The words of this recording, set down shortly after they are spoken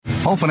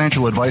All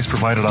financial advice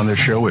provided on this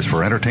show is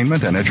for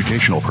entertainment and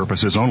educational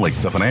purposes only.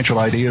 The financial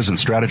ideas and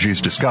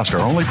strategies discussed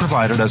are only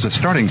provided as a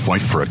starting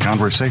point for a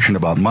conversation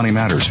about money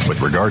matters.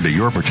 With regard to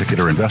your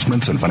particular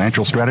investments and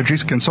financial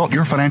strategies, consult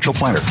your financial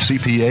planner,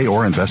 CPA,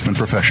 or investment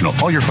professional.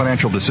 All your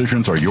financial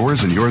decisions are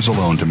yours and yours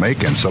alone to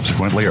make, and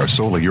subsequently are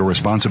solely your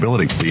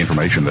responsibility. The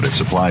information that is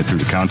supplied through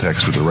the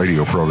context of the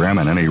radio program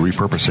and any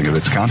repurposing of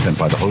its content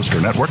by the host or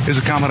network is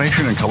a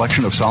combination and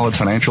collection of solid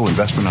financial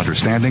investment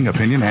understanding,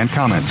 opinion, and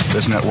comments.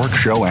 This network,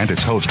 show, and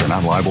its host are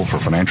not liable for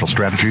financial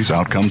strategies,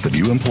 outcomes that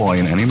you employ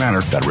in any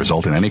manner that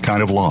result in any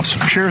kind of loss.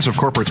 Shares of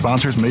corporate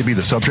sponsors may be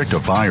the subject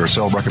of buy or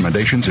sell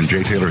recommendations in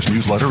Jay Taylor's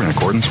newsletter in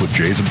accordance with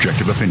Jay's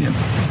objective opinion.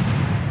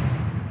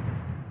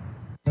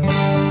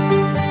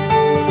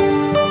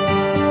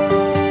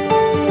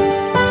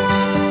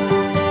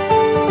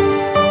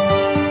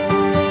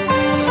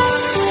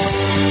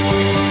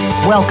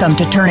 Welcome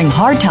to Turning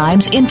Hard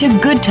Times into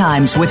Good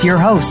Times with your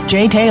host,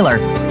 Jay Taylor.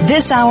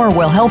 This hour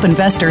will help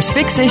investors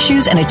fix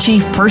issues and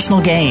achieve personal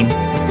gain.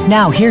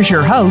 Now, here's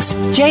your host,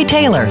 Jay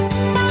Taylor.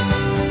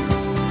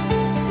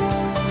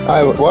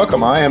 Hi,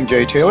 welcome. I am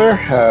Jay Taylor.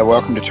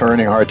 Welcome to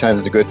Turning Hard Times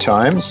into Good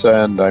Times,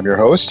 and I'm your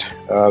host.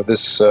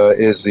 This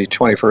is the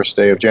 21st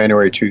day of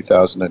January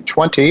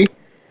 2020.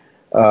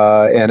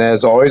 And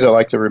as always, I'd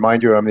like to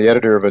remind you I'm the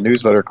editor of a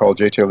newsletter called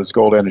Jay Taylor's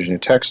Gold, Energy,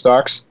 and Tech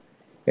Stocks.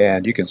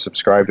 And you can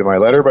subscribe to my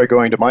letter by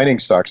going to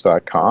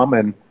miningstocks.com.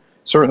 And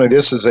certainly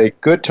this is a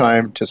good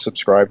time to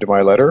subscribe to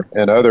my letter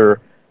and other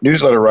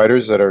newsletter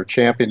writers that are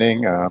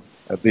championing,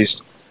 at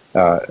least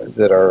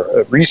that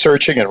are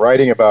researching and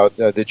writing about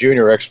the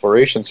junior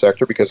exploration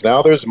sector, because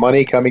now there's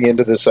money coming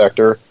into the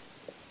sector.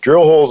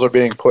 Drill holes are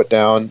being put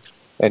down,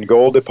 and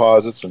gold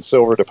deposits and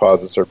silver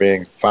deposits are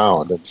being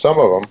found. And some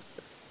of them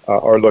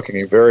are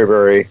looking very,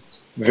 very,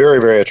 very,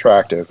 very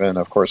attractive. And,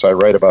 of course, I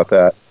write about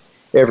that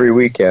every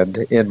weekend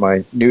in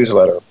my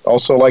newsletter.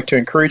 Also like to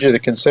encourage you to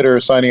consider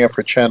signing up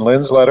for Chen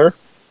Lin's letter.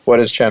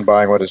 What is Chen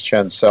buying? What is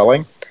Chen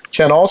selling?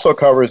 Chen also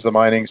covers the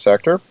mining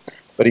sector,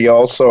 but he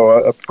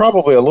also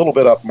probably a little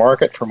bit up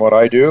market from what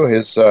I do.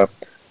 His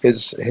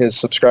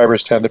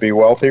subscribers tend to be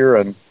wealthier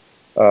and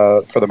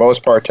for the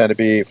most part tend to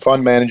be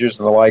fund managers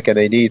and the like, and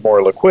they need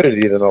more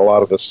liquidity than a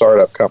lot of the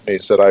startup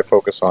companies that I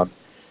focus on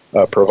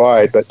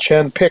provide. But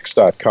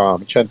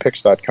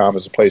ChenPicks.com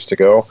is a place to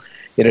go.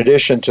 In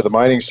addition to the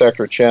mining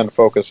sector, Chen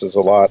focuses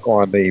a lot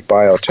on the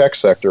biotech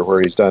sector,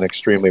 where he's done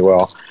extremely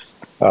well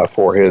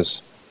for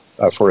his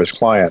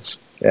clients.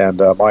 And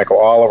Michael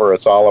Oliver,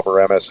 it's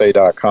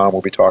olivermsa.com.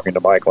 We'll be talking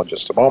to Michael in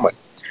just a moment.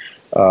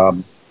 I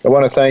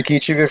want to thank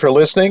each of you for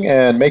listening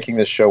and making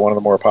this show one of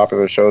the more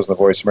popular shows on the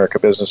Voice America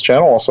Business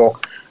Channel. Also,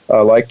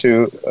 like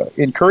to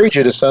encourage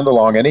you to send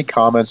along any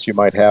comments you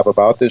might have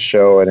about this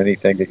show and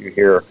anything that you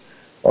hear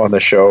on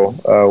the show.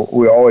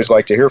 We always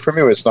like to hear from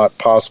you. It's not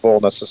possible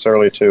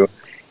necessarily to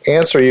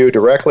answer you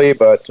directly,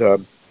 but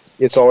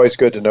it's always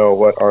good to know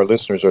what our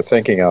listeners are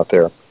thinking out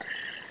there.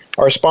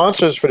 Our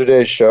sponsors for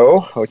today's show,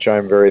 which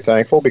I'm very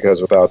thankful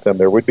because without them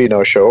there would be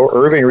no show: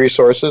 Irving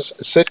Resources,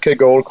 Sitka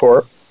Gold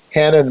Corp,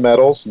 Hannon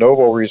Metals,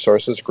 Novo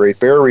Resources, Great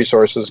Bear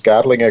Resources,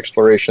 Gatling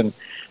Exploration,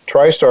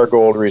 TriStar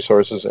Gold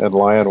Resources, and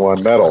Lion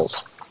One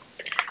Metals.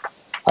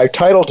 I've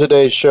titled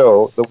today's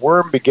show, The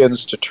Worm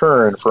Begins to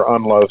Turn for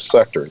Unloved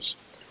Sectors.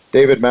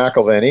 David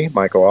McElveny,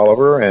 Michael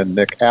Oliver, and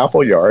Nick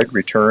Appleyard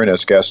return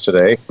as guests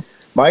today.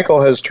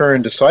 Michael has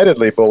turned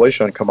decidedly bullish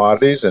on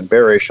commodities and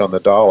bearish on the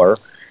dollar,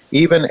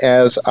 even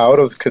as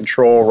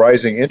out-of-control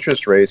rising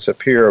interest rates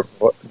appear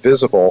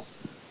visible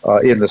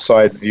in the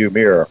side view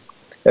mirror.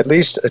 At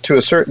least to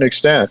a certain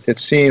extent, it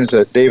seems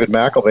that David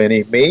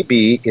McElveny may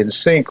be in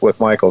sync with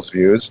Michael's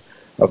views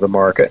of the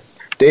market.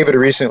 David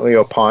recently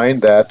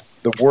opined that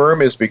the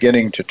worm is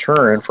beginning to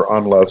turn for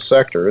unloved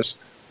sectors.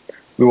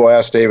 We will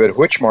ask David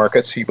which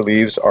markets he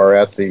believes are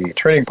at the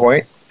turning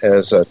point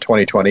as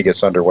 2020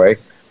 gets underway.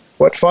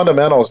 What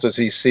fundamentals does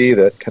he see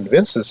that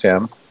convinces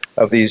him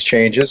of these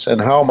changes,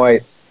 and how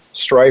might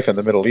strife in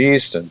the Middle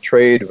East and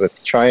trade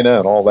with China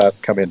and all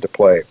that come into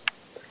play?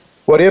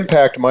 What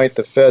impact might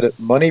the Fed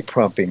money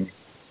pumping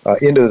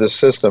into the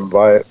system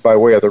by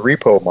way of the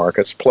repo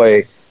markets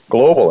play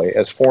globally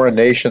as foreign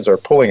nations are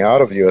pulling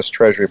out of U.S.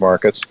 Treasury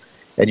markets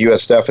and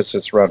U.S.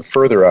 deficits run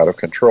further out of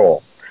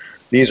control?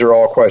 These are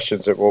all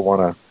questions that we'll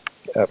want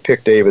to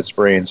pick David's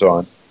brains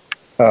on.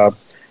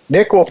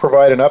 Nick will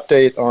provide an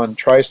update on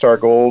TriStar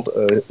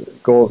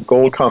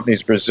Gold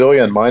Company's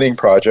Brazilian mining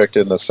project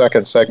in the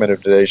second segment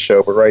of today's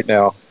show. But right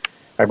now,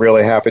 I'm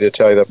really happy to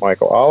tell you that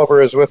Michael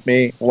Oliver is with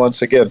me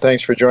once again.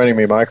 Thanks for joining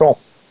me, Michael.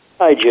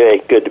 Hi,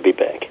 Jay. Good to be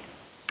back.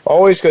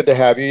 Always good to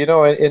have you. You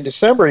know, in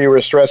December, you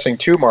were stressing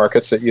two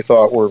markets that you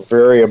thought were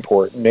very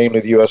important, namely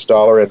the U.S.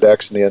 dollar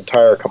index and the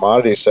entire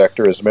commodity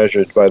sector as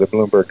measured by the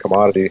Bloomberg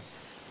Commodity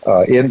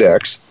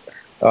Index.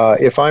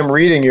 If I'm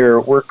reading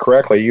your work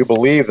correctly, you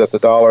believe that the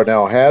dollar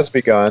now has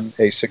begun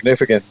a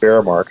significant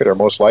bear market, or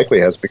most likely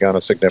has begun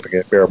a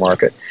significant bear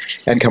market,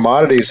 and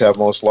commodities have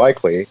most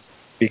likely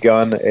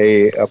begun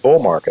a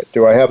bull market.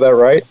 Do I have that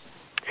right?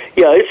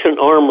 Yeah, it's an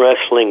arm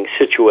wrestling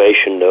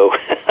situation, though.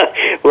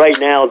 Right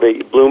now,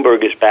 the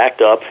Bloomberg is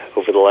backed up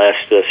over the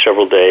last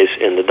several days,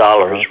 and the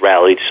dollar has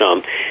rallied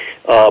some.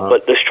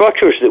 But the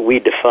structures that we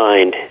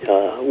defined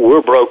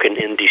were broken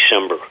in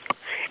December.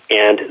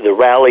 And the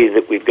rally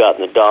that we've got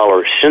in the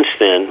dollar since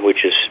then,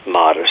 which is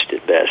modest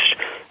at best,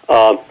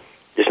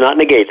 does not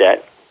negate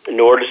that,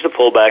 nor does the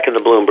pullback in the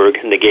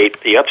Bloomberg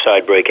negate the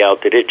upside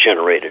breakout that it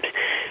generated,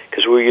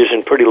 because we're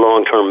using pretty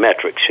long-term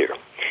metrics here.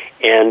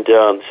 And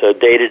so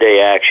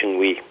day-to-day action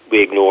we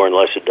ignore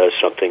unless it does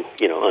something,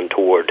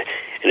 untoward,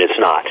 and it's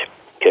not.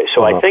 Okay,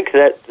 so I think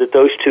that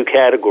those two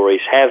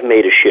categories have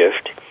made a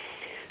shift,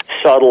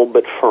 subtle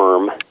but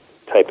firm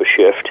type of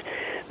shift,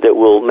 that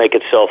will make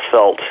itself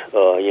felt,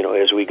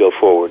 as we go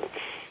forward.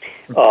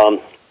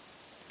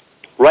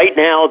 Right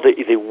now,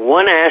 the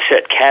one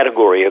asset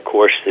category, of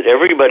course, that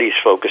everybody's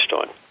focused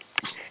on,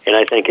 and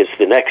I think it's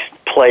the next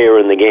player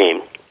in the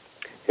game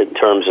in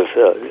terms of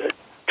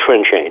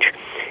trend change,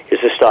 is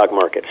the stock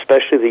market,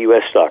 especially the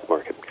U.S. stock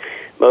market.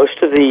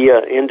 Most of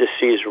the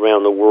indices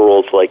around the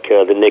world, like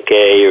the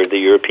Nikkei or the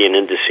European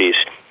indices,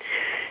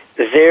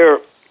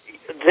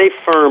 they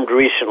firmed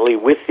recently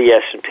with the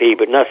S&P,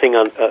 but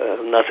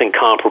nothing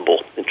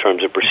comparable in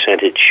terms of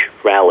percentage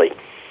rally.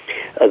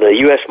 The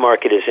U.S.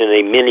 market is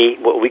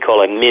in what we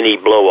call a mini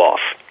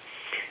blow-off.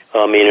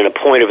 In a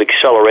point of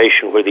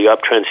acceleration where the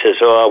uptrend says,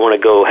 I want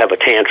to go have a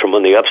tantrum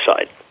on the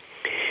upside.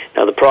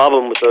 Now, the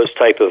problem with those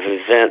type of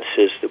events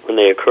is that when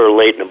they occur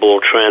late in a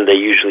bull trend, they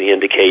usually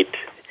indicate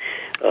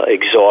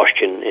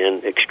exhaustion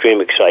and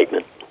extreme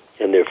excitement,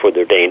 and therefore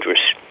they're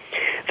dangerous.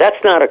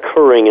 That's not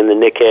occurring in the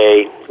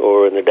Nikkei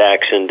or in the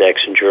DAX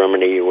index in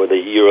Germany or the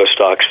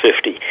Eurostoxx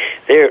 50.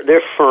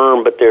 They're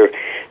firm, but they're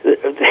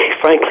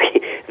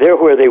frankly they're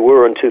where they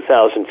were in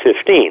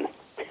 2015.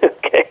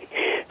 Okay,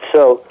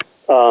 so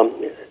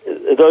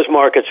those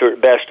markets are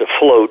at best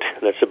afloat.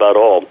 That's about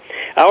all.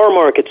 Our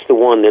market's the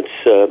one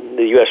that's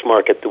the U.S.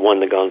 market, the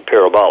one that's gone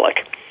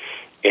parabolic,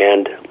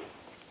 and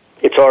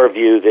it's our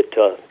view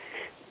that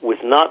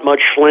with not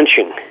much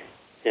flinching.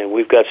 And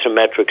we've got some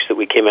metrics that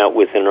we came out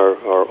with in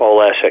our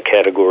all-asset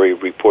category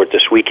report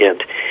this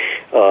weekend,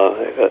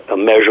 a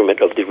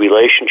measurement of the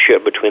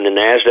relationship between the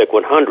NASDAQ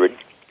 100,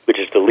 which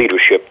is the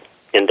leadership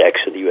index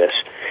of the U.S.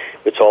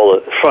 It's all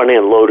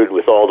front-end loaded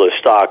with all those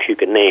stocks you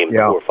can name,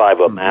 4 or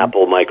 5 of them,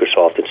 Apple,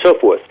 Microsoft, and so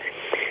forth.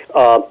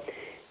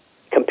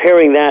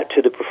 Comparing that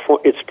to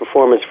its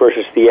performance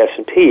versus the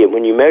S&P, and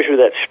when you measure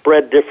that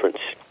spread difference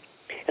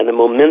and the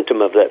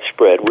momentum of that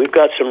spread, we've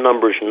got some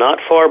numbers not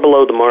far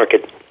below the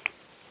market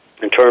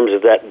in terms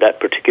of that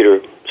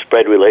particular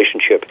spread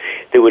relationship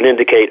that would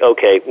indicate,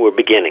 okay, we're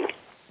beginning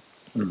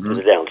to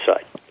the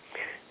downside.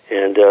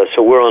 And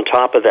so we're on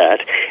top of that.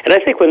 And I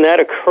think when that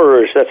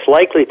occurs, that's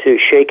likely to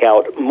shake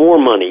out more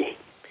money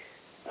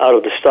out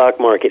of the stock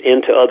market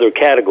into other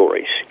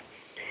categories.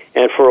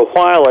 And for a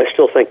while, I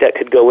still think that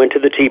could go into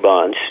the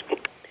T-bonds,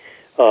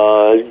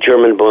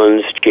 German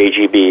bonds,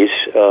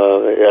 JGBs,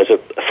 as a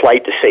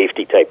flight to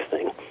safety type of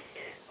thing,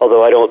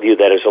 although I don't view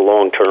that as a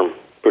long-term,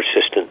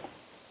 persistent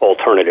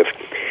alternative,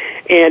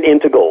 and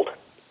into gold.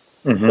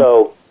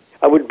 So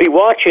I would be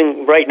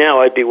watching, right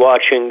now I'd be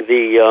watching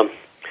the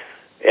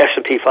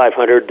S&P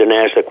 500, the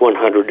NASDAQ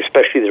 100,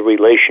 especially the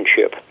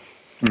relationship.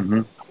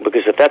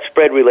 Because if that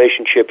spread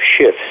relationship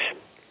shifts,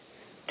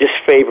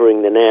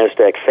 disfavoring the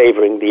NASDAQ,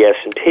 favoring the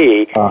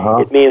S&P,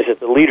 it means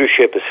that the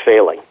leadership is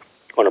failing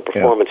on a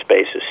performance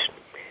basis.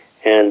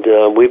 And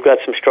we've got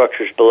some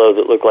structures below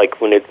that look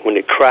like when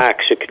it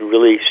cracks, it could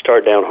really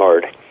start down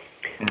hard.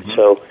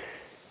 So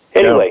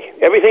anyway,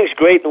 everything's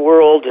great in the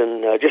world,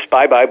 and just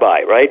buy,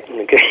 right?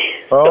 Okay.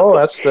 Oh,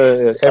 that's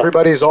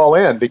everybody's all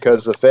in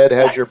because the Fed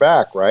has your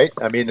back, right?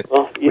 I mean,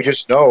 we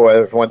just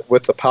know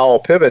with the Powell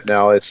pivot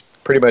now, it's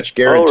pretty much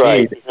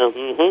guaranteed.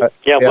 Well,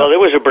 there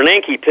was a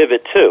Bernanke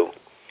pivot too.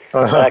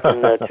 Back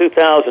in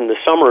 2000, the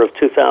summer of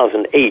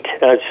 2008,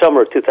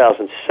 summer of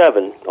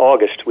 2007,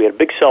 August, we had a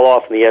big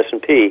sell-off in the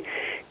S&P.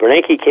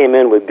 Bernanke came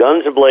in with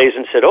guns ablaze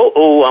and said, I'm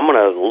going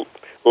to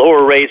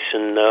lower rates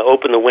and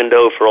open the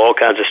window for all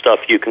kinds of stuff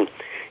you can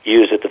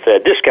use at the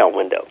Fed discount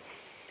window,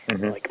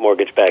 like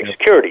mortgage-backed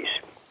securities.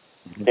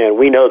 And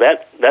we know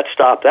that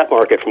stopped that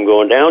market from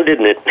going down,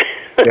 didn't it?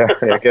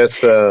 I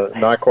guess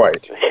not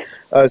quite.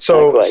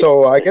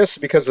 So I guess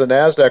because the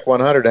NASDAQ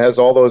 100 has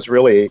all those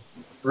really,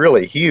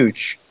 really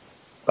huge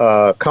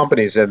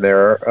companies in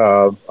there,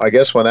 I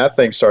guess when that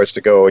thing starts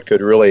to go, it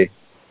could really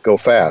go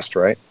fast,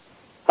 right?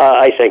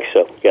 I think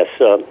so, yes.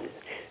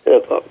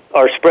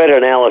 Our spread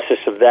analysis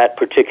of that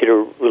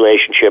particular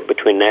relationship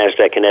between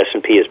NASDAQ and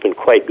S&P has been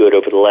quite good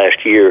over the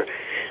last year,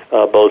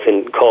 both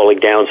in calling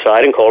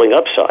downside and calling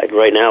upside.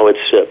 Right now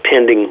it's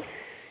pending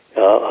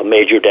a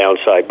major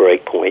downside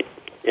break point,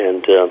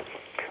 and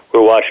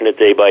we're watching it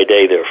day by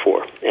day,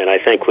 therefore. And I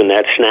think when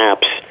that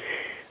snaps,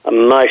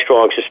 my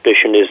strong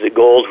suspicion is that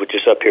gold, which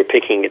is up here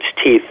picking its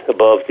teeth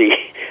above the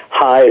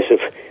highs of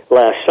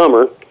last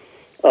summer.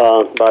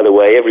 By the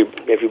way,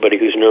 everybody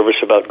who's nervous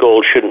about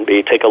gold shouldn't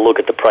be. Take a look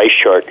at the price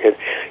chart.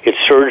 It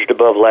surged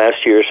above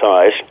last year's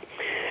highs,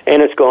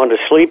 and it's gone to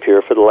sleep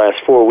here for the last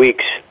 4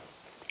 weeks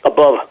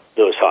above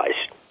those highs.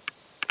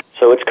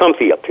 So it's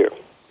comfy up here.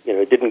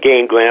 It didn't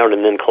gain ground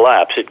and then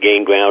collapse. It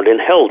gained ground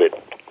and held it.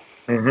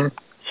 Mm-hmm.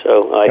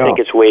 So I think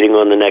it's waiting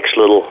on the next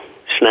little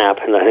snap,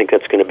 and I think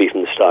that's going to be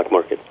from the stock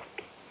market.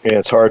 Yeah,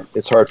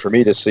 it's hard for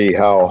me to see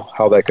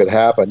how that could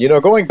happen.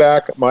 Going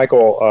back,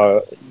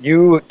 Michael,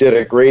 you did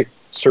a great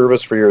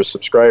service for your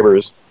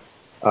subscribers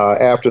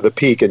after the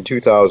peak in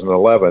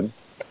 2011.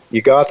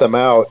 You got them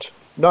out,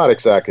 not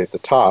exactly at the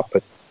top,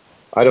 but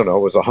I don't know,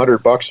 it was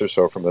 $100 or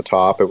so from the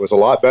top. It was a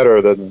lot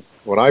better than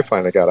when I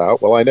finally got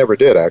out. Well, I never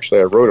did,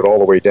 actually. I wrote it all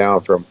the way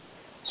down from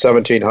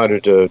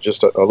 1,700 to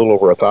just a little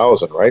over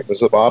 1,000, right?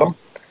 Was the bottom?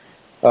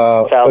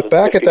 But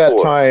back at that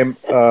time,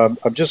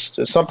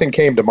 something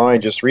came to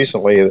mind just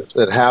recently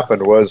that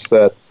happened was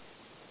that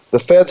the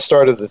Fed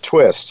started the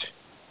twist,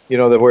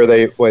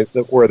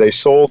 where they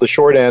sold the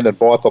short end and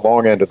bought the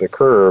long end of the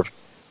curve.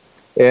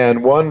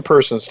 And one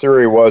person's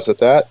theory was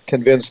that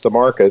convinced the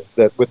market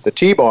that with the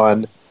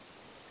T-bond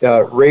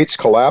rates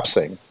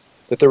collapsing,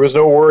 that there was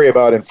no worry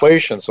about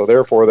inflation, so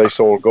therefore they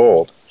sold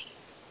gold.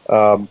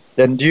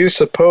 And do you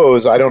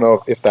suppose, I don't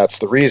know if that's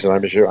the reason,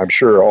 I'm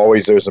sure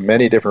always there's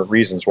many different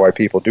reasons why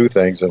people do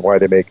things and why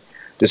they make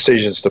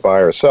decisions to buy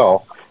or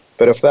sell,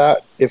 but if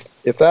that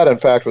in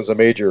fact was a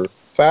major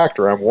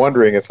factor, I'm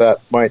wondering if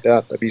that might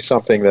not be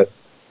something that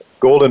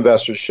gold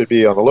investors should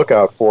be on the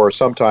lookout for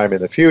sometime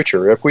in the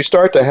future. If we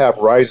start to have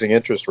rising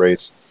interest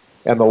rates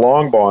and the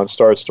long bond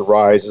starts to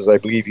rise, as I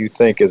believe you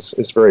think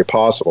is very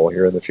possible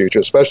here in the future,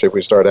 especially if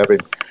we start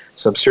having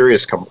some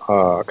serious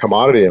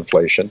commodity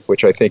inflation,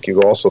 which I think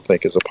you also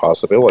think is a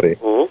possibility,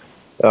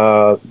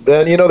 then,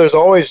 there's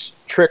always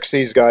tricks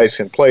these guys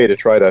can play to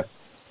try to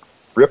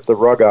rip the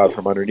rug out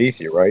from underneath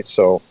you, right?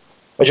 So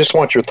I just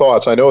want your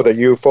thoughts. I know that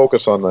you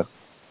focus on the,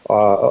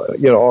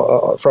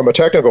 from a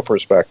technical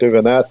perspective,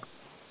 and that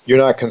you're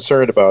not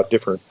concerned about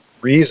different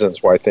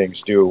reasons why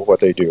things do what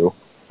they do.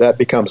 That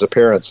becomes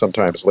apparent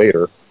sometimes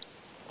later.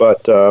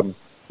 But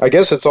I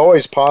guess it's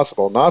always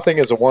possible. Nothing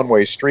is a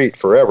one-way street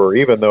forever,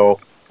 even though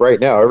right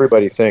now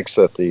everybody thinks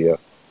that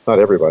not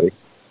everybody,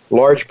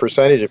 large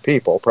percentage of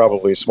people,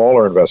 probably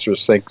smaller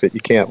investors, think that you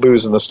can't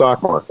lose in the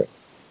stock market.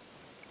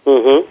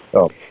 Mm-hmm.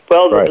 Oh,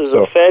 well,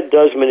 the Fed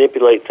does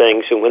manipulate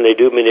things, and when they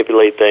do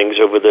manipulate things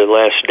over the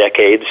last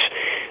decades,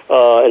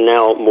 and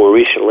now more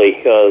recently,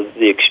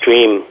 the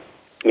extreme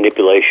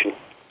manipulation,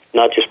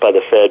 not just by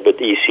the Fed, but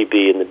the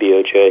ECB and the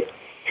BOJ,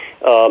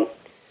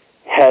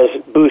 has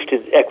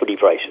boosted equity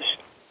prices.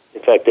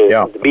 In fact,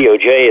 the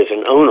BOJ is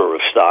an owner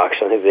of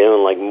stocks. I think they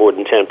own like more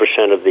than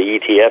 10% of the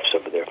ETFs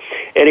over there.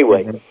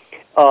 Anyway,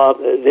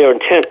 their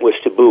intent was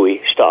to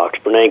buoy stocks.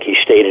 Bernanke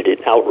stated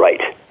it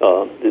outright.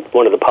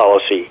 One of the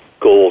policy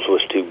goals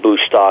was to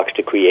boost stocks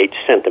to create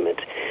sentiment.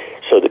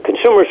 So the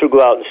consumers would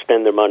go out and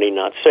spend their money,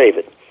 not save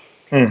it.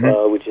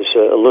 Which is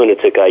a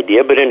lunatic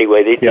idea, but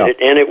anyway, they did it,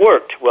 and it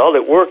worked. Well,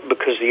 it worked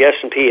because the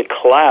S&P had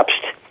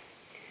collapsed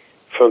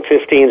from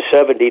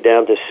 1570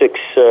 down to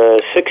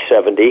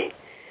 670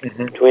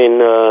 between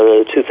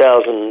the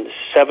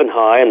 2007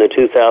 high and the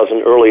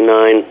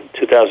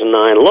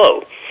 2009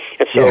 low.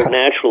 And so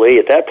naturally,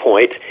 at that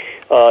point,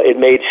 it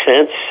made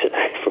sense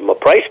from a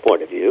price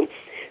point of view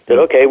that,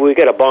 okay, we've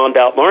got a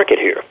bombed-out market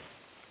here,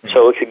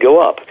 so it could go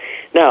up.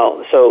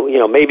 Now, so,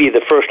 maybe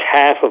the first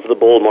half of the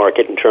bull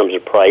market in terms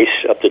of price,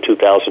 up to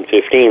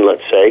 2015,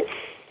 let's say,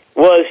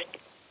 was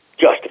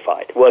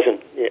justified. It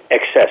wasn't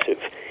excessive.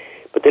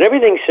 But then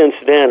everything since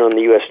then on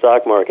the U.S.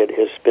 stock market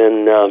has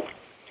been,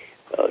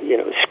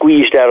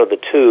 squeezed out of the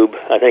tube,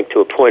 I think, to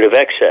a point of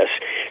excess.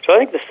 So I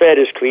think the Fed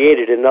has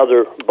created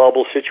another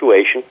bubble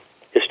situation,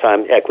 this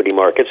time equity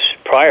markets.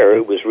 Prior,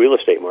 it was real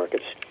estate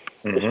markets.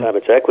 This time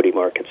it's equity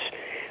markets.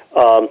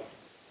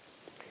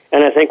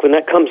 And I think when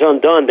that comes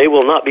undone, they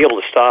will not be able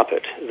to stop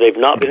it. They've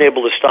not been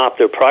able to stop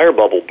their prior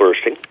bubble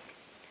bursting,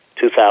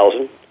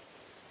 2000,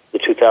 the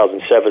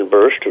 2007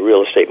 burst to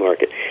real estate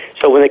market.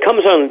 So when it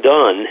comes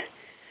undone,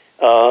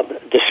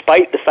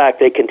 despite the fact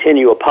they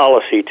continue a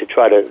policy to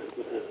try to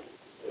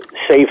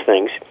save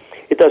things,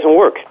 it doesn't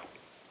work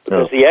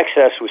because the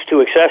excess was too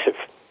excessive.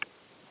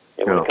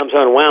 And when it comes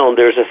unwound,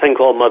 there's a thing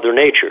called Mother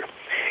Nature.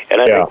 And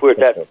I think we're at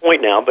that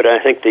point now, but I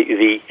think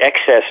the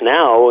excess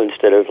now,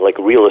 instead of like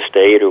real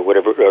estate or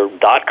whatever, or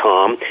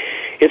 .com,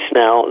 it's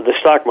now the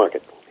stock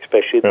market,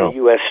 especially the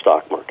U.S.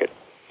 stock market.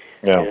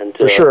 Yeah, and,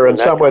 for sure.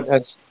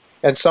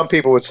 And some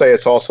people would say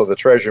it's also the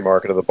treasury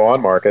market or the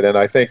bond market. And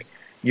I think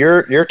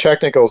your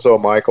technicals, though,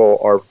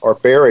 Michael, are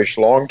bearish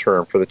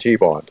long-term for the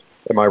T-bond.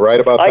 Am I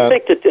right about that? I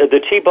think that the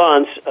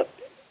T-bonds,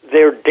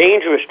 they're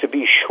dangerous to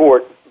be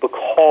short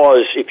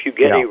because if you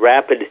get a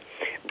rapid,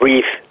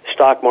 brief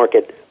stock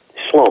market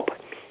slump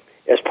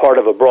as part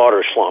of a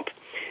broader slump,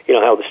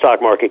 how the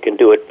stock market can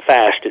do it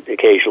fast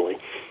occasionally.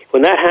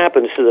 When that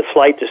happens, the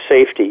flight to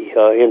safety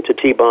into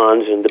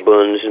T-bonds, into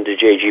bunds, into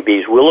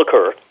JGBs will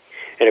occur.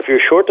 And if you're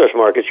short those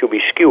markets, you'll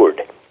be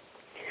skewered.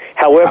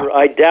 However,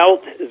 I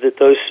doubt that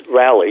those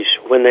rallies,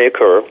 when they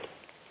occur,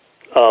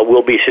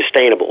 will be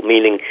sustainable,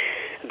 meaning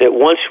that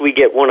once we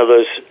get one of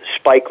those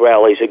spike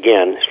rallies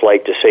again,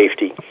 flight to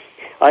safety,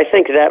 I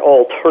think that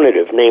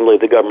alternative, namely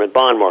the government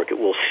bond market,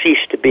 will cease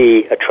to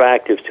be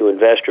attractive to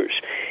investors,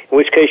 in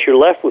which case you're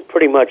left with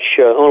pretty much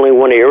only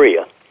one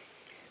area,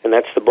 and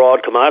that's the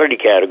broad commodity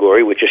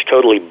category, which is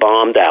totally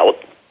bombed out.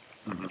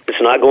 Mm-hmm. It's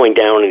not going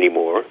down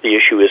anymore. The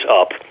issue is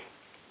up.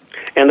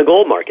 And the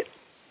gold market.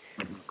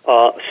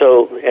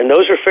 And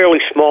those are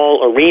fairly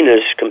small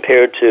arenas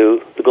compared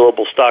to the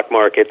global stock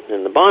market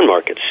and the bond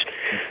markets.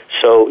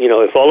 So,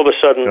 if all of a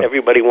sudden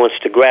everybody wants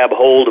to grab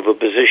hold of a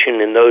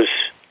position in those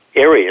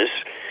areas,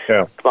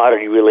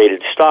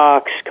 commodity-related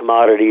stocks,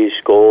 commodities,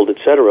 gold,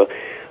 etc.,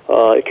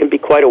 it can be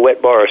quite a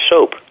wet bar of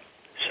soap.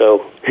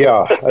 So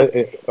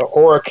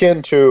or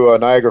akin to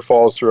Niagara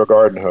Falls through a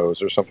garden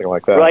hose or something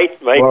like that.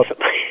 Right. Well,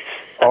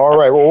 all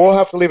right. Well, we'll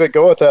have to leave it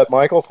go at that,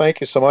 Michael.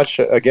 Thank you so much.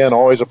 Again,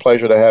 always a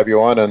pleasure to have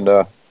you on. And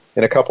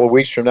in a couple of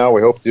weeks from now,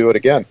 we hope to do it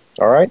again.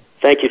 All right?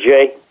 Thank you,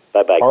 Jay.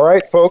 Bye-bye. All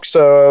right, folks.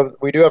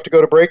 We do have to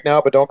go to break now,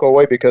 but don't go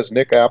away because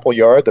Nick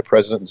Appleyard, the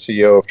president and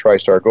CEO of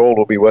TriStar Gold,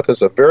 will be with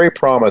us. A very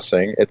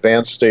promising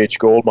advanced stage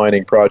gold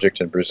mining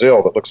project in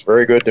Brazil that looks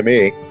very good to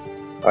me.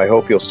 I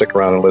hope you'll stick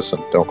around and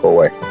listen. Don't go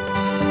away.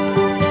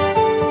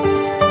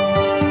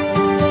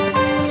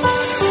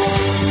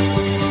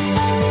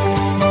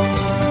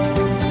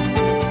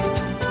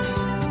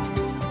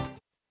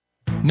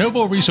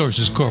 Novo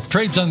Resources Corp.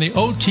 trades on the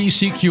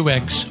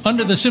OTCQX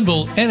under the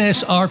symbol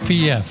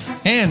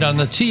NSRPF and on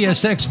the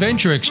TSX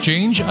Venture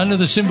Exchange under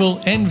the symbol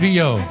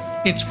NVO.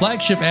 Its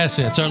flagship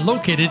assets are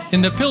located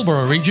in the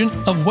Pilbara region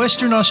of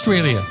Western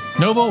Australia.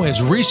 Novo has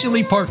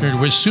recently partnered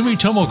with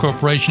Sumitomo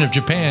Corporation of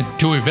Japan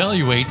to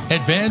evaluate,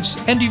 advance,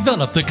 and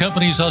develop the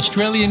company's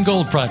Australian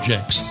gold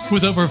projects.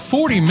 With over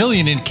 $40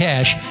 million in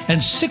cash and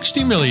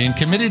 $60 million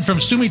committed from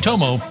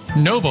Sumitomo,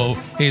 Novo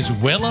is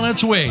well on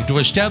its way to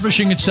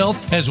establishing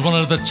itself as one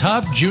of the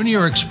top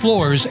junior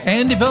explorers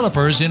and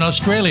developers in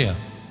Australia.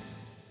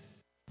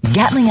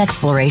 Gatling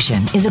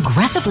Exploration is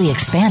aggressively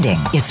expanding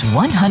its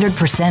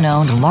 100%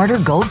 owned Larder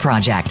Gold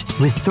Project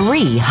with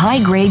 3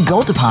 high-grade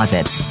gold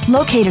deposits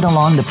located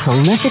along the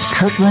prolific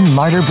Kirkland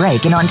Larder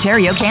Break in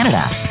Ontario,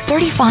 Canada.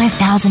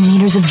 35,000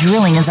 meters of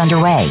drilling is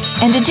underway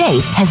and to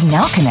date has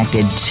now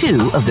connected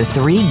 2 of the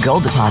 3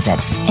 gold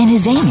deposits and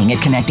is aiming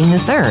at connecting the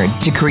 3rd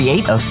to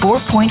create a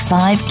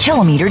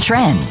 4.5-kilometer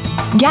trend.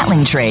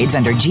 Gatling trades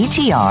under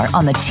GTR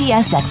on the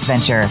TSX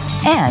Venture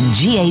and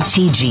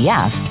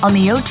GATGF on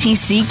the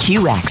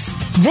OTCQX.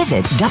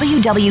 Visit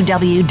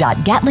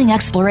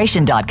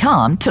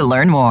www.gatlingexploration.com to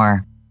learn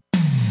more.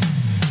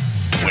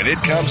 When it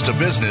comes to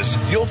business,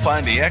 you'll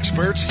find the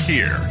experts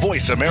here.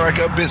 Voice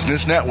America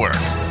Business Network.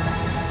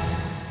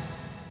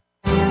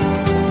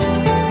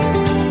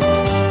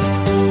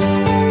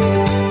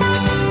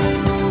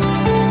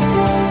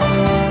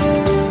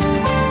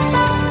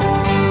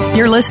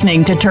 You're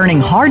listening to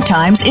Turning Hard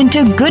Times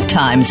into Good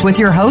Times with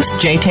your host,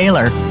 Jay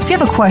Taylor. If you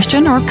have a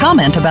question or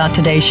comment about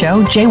today's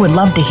show, Jay would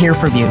love to hear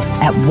from you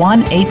at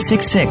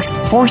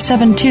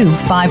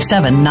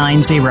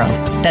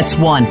 1-866-472-5790. That's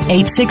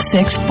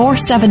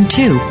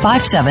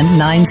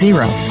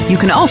 1-866-472-5790. You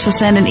can also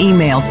send an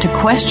email to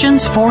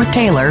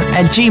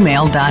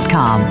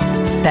questionsfortaylor@gmail.com.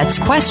 That's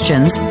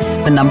questions,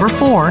 the number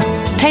 4,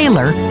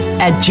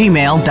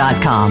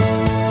 Taylor@gmail.com.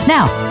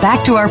 Now,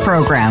 back to our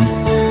program.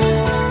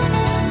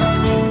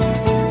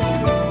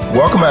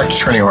 Welcome back to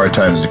Turning Hard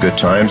Times into Good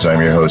Times.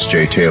 I'm your host,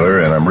 Jay Taylor,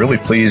 and I'm really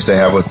pleased to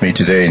have with me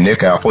today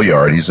Nick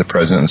Appleyard. He's the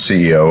president and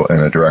CEO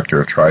and a director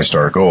of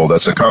TriStar Gold.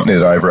 That's a company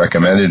that I've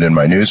recommended in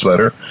my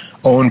newsletter,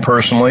 own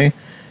personally,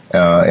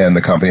 and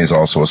the company is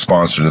also a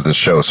sponsor to this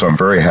show, so I'm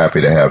very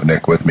happy to have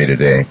Nick with me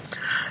today.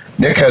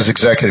 Nick has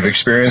executive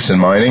experience in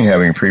mining,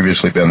 having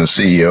previously been the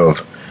CEO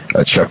of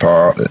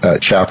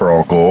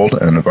Chaparral Gold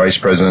and the Vice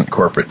President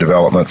Corporate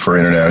Development for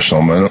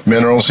International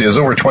Minerals. He has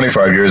over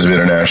 25 years of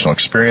international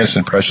experience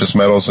in precious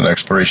metals and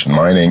exploration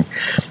mining,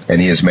 and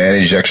he has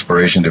managed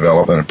exploration,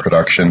 development, and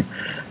production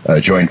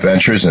joint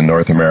ventures in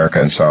North America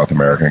and South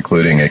America,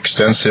 including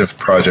extensive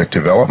project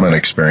development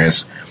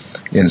experience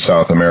in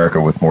South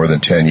America with more than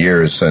 10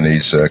 years, and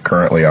he's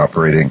currently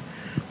operating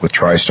with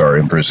TriStar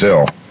in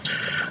Brazil.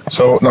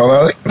 So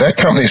now that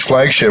company's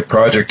flagship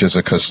project is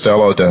a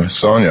Castelo de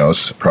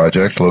Sonhos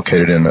project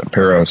located in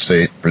Pará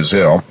State,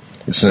 Brazil.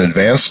 It's an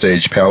advanced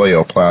stage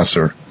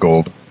paleoplacer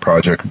gold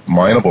project,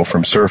 mineable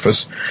from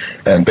surface,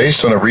 and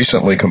based on a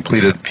recently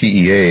completed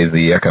PEA,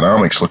 the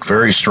economics look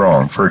very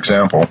strong. For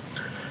example,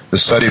 the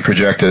study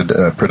projected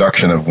a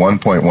production of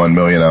 1.1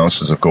 million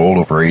ounces of gold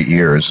over 8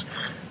 years,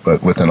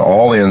 but with an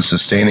all-in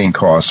sustaining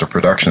cost of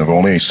production of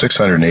only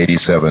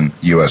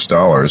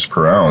 $687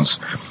 per ounce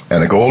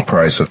and a gold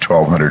price of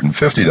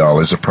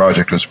 $1,250, the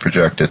project was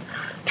projected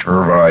to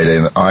provide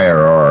an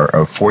IRR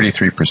of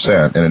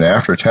 43% and an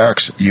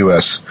after-tax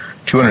U.S.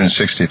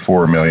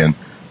 $264 million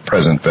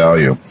present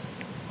value.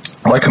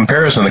 By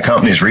comparison, the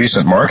company's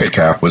recent market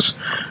cap was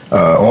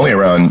only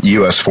around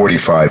U.S.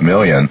 $45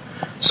 million.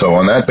 So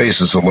on that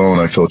basis alone,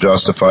 I feel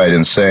justified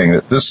in saying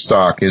that this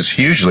stock is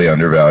hugely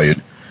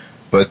undervalued.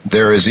 But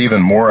there is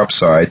even more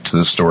upside to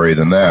the story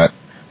than that.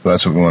 So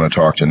that's what we want to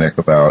talk to Nick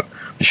about.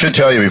 I should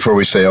tell you before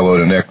we say hello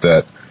to Nick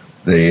that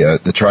The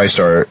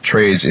TriStar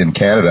trades in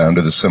Canada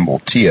under the symbol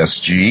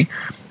TSG,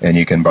 and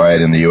you can buy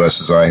it in the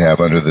U.S. as I have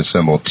under the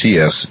symbol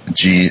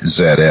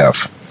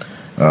TSGZF.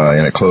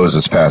 And it closed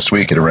this past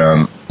week at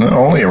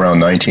only around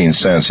 19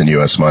 cents in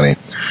U.S. money.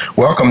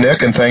 Welcome,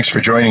 Nick, and thanks for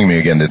joining me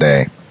again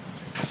today.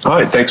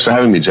 Hi, thanks for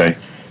having me, Jay.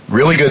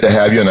 Really good to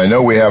have you, and I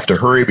know we have to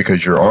hurry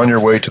because you're on your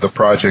way to the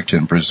project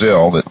in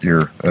Brazil that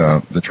the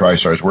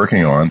TriStar is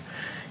working on.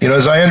 You know,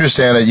 as I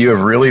understand it, you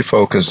have really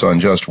focused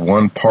on just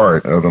one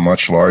part of a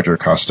much larger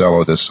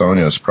Castelo de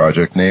Sonhos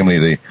project, namely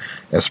the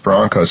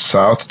Esperança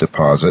South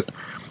deposit.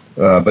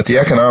 But the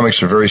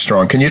economics are very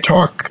strong. Can you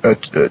talk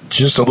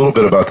just a little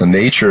bit about the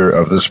nature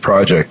of this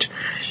project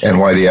and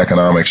why the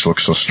economics look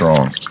so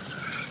strong?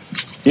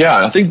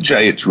 Yeah, I think,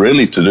 Jay, it's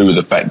really to do with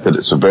the fact that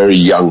it's a very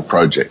young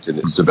project in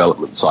its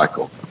development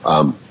cycle.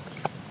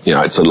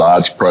 It's a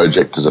large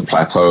project. There's a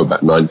plateau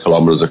about 9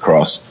 kilometers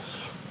across.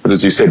 But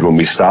as you said, when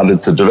we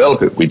started to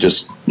develop it, we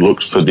just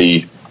looked for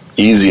the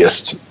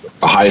easiest,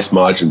 highest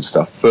margin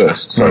stuff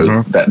first.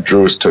 So that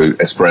drew us to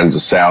Esperança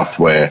South,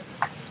 where,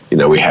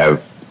 we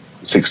have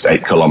 6 to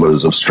 8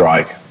 kilometers of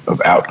strike,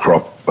 of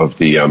outcrop of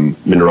the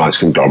mineralized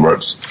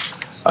conglomerates.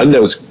 And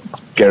there was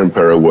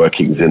Garimpeiro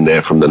workings in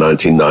there from the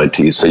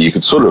 1990s. So you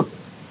could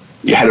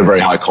you had a very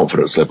high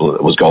confidence level that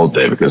there was gold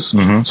there because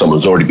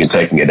someone's already been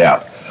taking it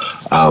out.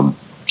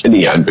 In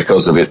the end,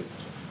 because of it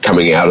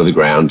coming out of the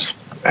ground,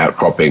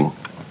 outcropping,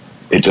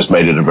 it just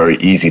made it a very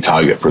easy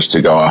target for us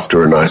to go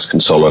after a nice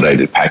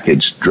consolidated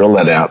package, drill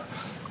that out,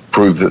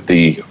 prove that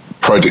the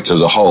project as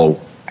a whole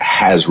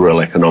has real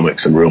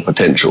economics and real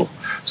potential.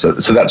 So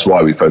that's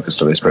why we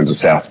focused on Esperança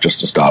South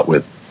just to start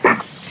with.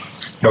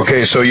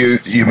 Okay, so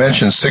you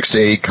mentioned 6 to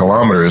 8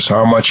 kilometers.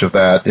 How much of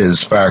that is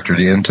factored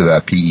into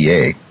that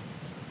PEA?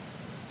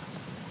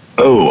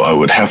 Oh, I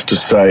would have to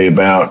say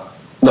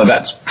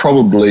that's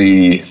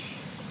probably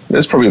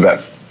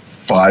about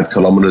 5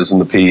 kilometers in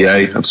the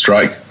PEA of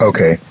strike.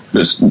 Okay.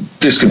 It's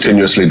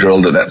discontinuously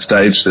drilled at that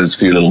stage. There's a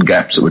few little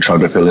gaps that we're trying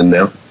to fill in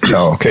now.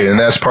 Oh, okay, and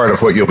that's part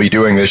of what you'll be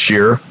doing this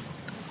year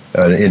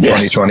in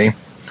 2020?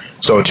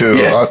 So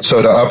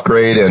to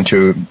upgrade and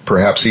to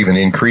perhaps even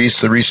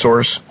increase the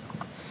resource?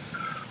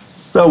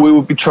 No, we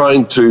will be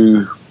trying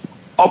to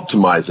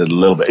optimize it a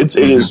little bit. It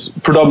is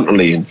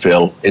predominantly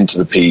infill into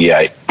the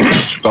PEA.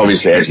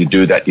 Obviously, as you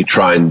do that, you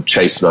try and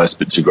chase nice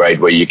bits of grade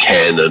where you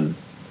can and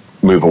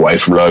move away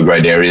from lower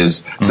grade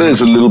areas. So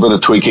there's a little bit of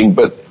tweaking,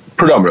 but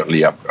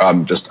predominantly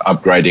just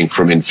upgrading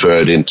from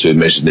inferred into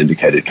measured and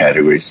indicated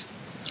categories.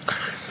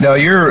 Now,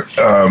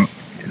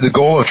 the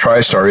goal of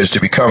TriStar is to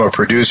become a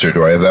producer.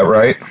 Do I have that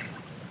right?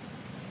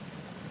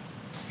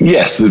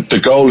 Yes, the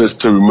goal is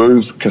to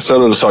move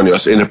Castelo de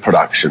Sonhos into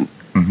production.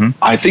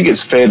 I think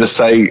it's fair to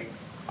say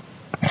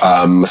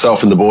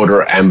myself and the board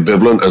are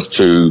ambivalent as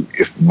to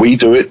if we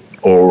do it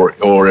or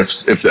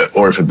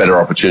if a better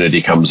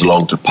opportunity comes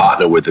along to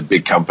partner with a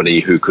big company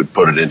who could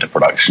put it into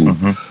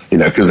production.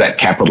 Because that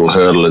capital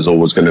hurdle is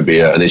always going to be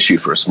an issue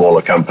for a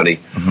smaller company.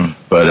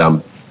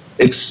 But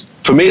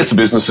for me, it's a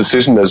business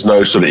decision. There's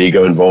no sort of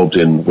ego involved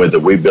in whether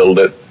we build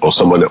it or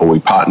we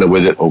partner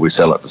with it or we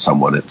sell it to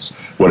someone. It's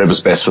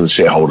whatever's best for the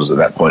shareholders at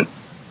that point.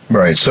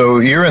 Right. So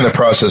you're in the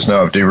process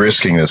now of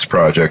de-risking this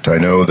project. I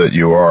know that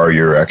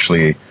you're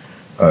actually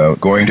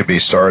going to be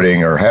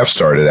starting or have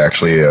started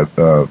actually a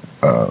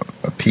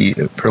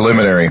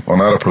preliminary. Well,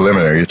 not a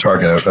preliminary. You're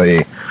talking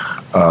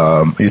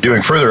you're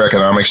doing further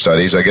economic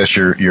studies. I guess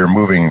you're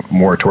moving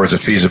more towards a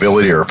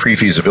feasibility or a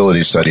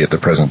pre-feasibility study at the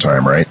present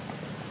time, right?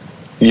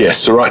 Yes.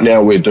 So right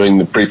now we're doing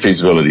the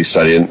pre-feasibility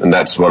study, and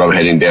that's what I'm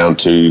heading down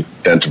to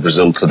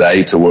Brazil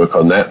today to work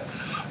on that.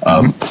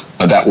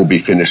 And that will be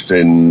finished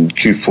in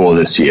Q4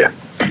 this year.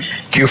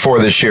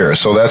 Q4 this year.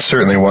 So that's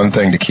certainly one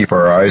thing to keep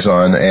our eyes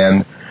on.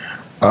 And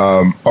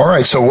all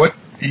right. So what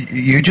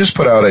you just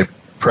put out a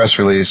press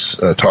release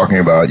talking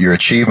about your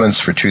achievements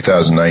for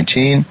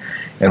 2019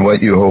 and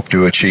what you hope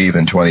to achieve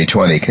in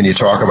 2020. Can you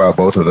talk about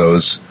both of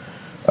those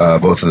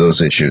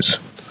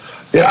issues?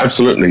 Yeah,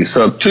 absolutely.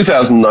 So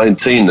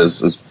 2019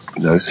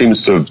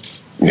 seems to have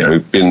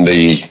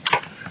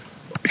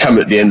come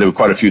at the end of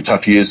quite a few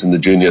tough years in the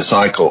junior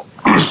cycle.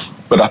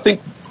 But I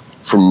think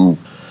from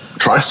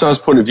TriStar's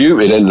point of view,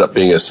 it ended up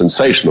being a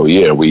sensational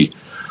year. We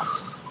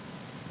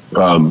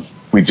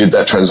did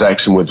that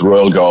transaction with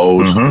Royal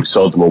Gold. We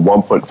sold them a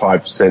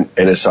 1.5%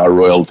 NSR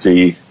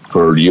royalty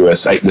for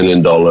US $8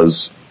 million,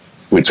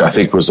 which I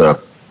think was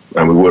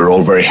we were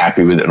all very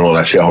happy with it, and all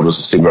our shareholders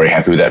seem very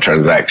happy with that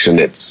transaction.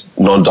 It's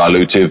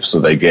non-dilutive, so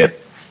we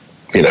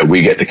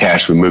get the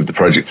cash, we move the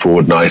project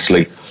forward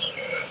nicely.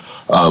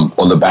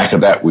 On the back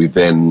of that, we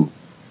then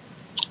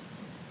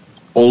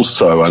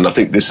also, and I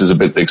think this is a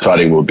bit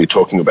exciting we'll be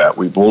talking about,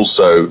 we've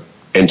also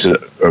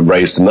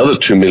raised another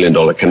 $2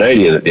 million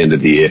Canadian at the end of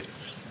the year,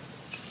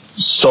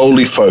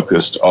 solely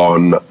focused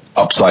on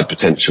upside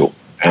potential.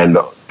 And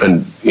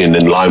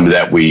in line with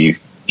that, we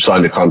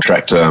signed a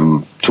contract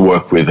to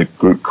work with a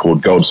group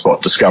called Gold Spot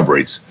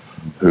Discoveries,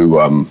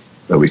 who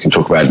we can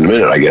talk about in a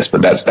minute, I guess.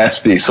 But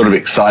that's the sort of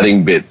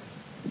exciting bit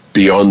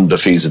beyond the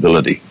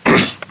feasibility.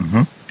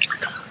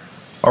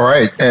 All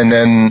right, and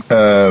then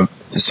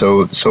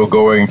so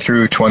going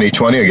through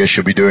 2020, I guess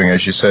you'll be doing,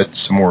 as you said,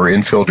 some more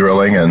infill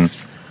drilling and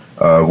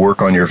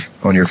work on your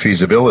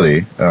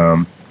feasibility,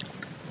 and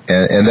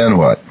then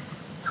what?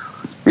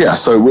 Yeah,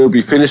 so we'll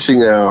be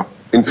finishing our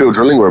infill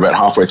drilling. We're about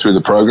halfway through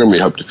the program. We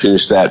hope to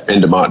finish that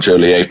end of March,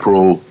 early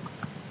April.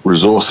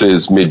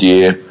 Resources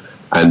mid-year,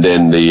 and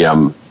then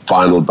the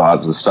final part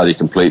of the study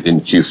complete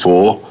in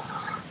Q4.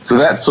 So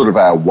that's sort of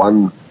our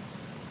one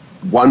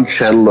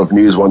channel of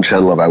news, one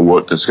channel of our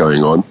work that's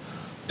going on.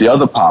 The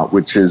other part,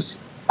 which is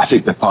I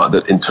think the part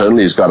that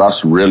internally has got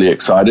us really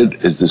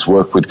excited, is this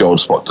work with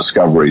Goldspot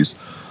Discoveries.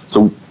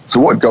 So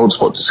what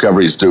Goldspot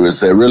Discoveries do is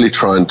they're really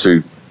trying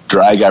to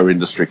drag our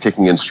industry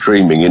kicking and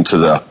streaming into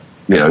the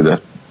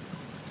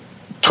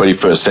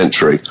 21st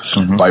century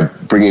by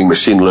bringing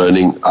machine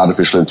learning,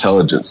 artificial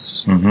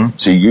intelligence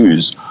to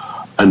use.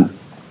 And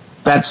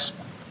that's,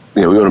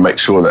 we want to make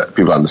sure that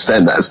people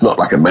understand that it's not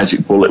like a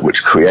magic bullet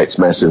which creates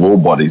massive ore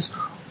bodies.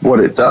 What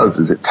it does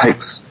is it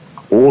takes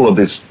all of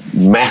this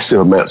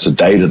massive amounts of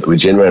data that we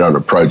generate on a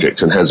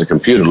project and has a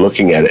computer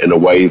looking at it in a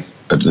way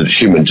that a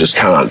human just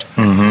can't.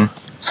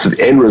 So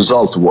the end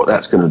result of what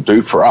that's going to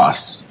do for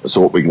us,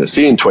 so what we're going to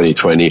see in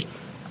 2020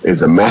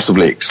 is a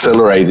massively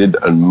accelerated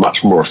and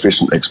much more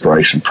efficient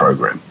exploration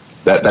program.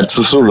 That's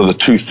sort of the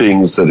two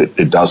things that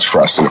it does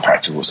for us in a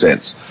practical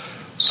sense.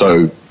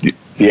 So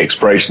the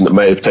exploration that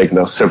may have taken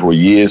us several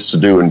years to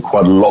do and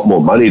quite a lot more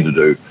money to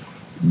do,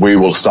 we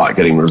will start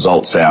getting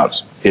results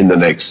out in the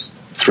next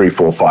 3,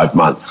 4, 5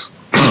 months.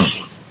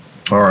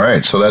 All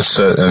right, so that's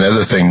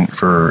another thing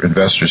for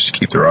investors to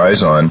keep their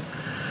eyes on.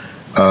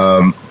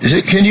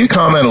 Can you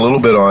comment a little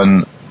bit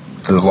on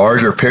the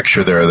larger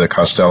picture there, the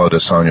Castelo de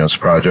Sonhos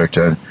project?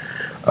 And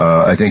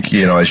I think,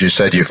 as you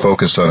said, you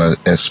focused on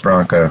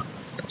Esperança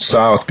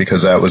South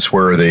because that was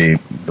where the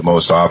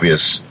most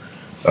obvious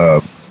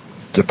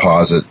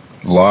deposit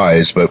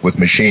lies. But with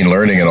machine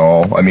learning and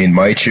all, I mean,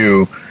 might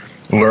you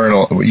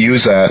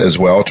use that as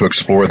well to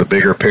explore the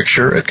bigger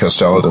picture at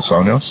Castelo de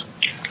Sonhos?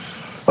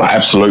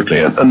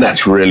 Absolutely, and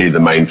that's really the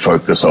main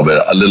focus of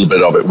it. A little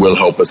bit of it will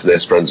help us in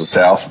Esperança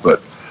South,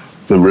 but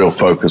the real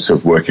focus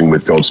of working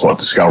with Goldspot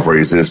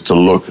Discoveries is to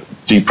look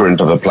deeper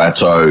into the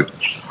plateau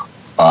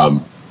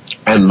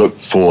and look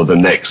for the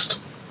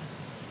next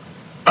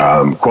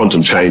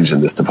quantum change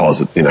in this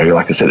deposit.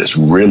 Like I said, it's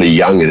really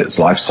young in its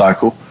life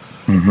cycle.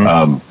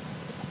 When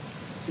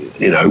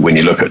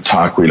you look at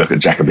Tarkwa, you look at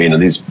Jacobina,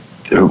 these,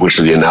 which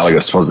are the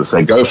analogous deposits,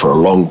 they go for a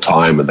long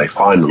time and they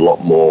find a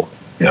lot more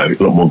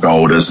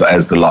gold as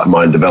the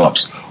mine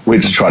develops. We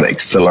just try to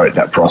accelerate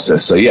that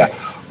process. So yeah,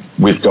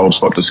 with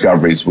Goldspot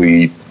Discoveries,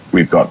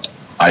 we've got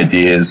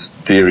ideas,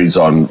 theories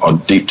on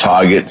deep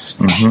targets,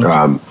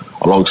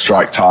 along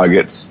strike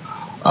targets,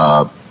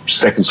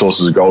 second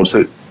sources of gold.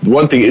 So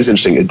one thing is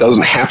interesting, it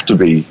doesn't have to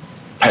be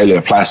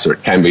paleoplacer.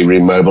 It can be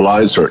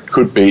remobilized, or it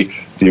could be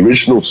the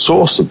original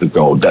source of the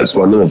gold. That's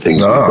one of the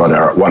things we've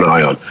got one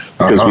eye on,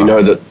 because we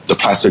know that the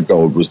placer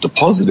gold was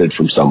deposited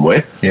from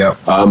somewhere. Yeah.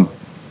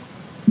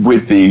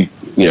 With the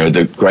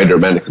greater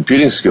amount of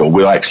computing skill,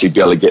 we'll actually be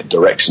able to get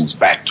directions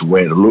back to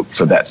where to look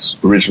for that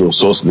original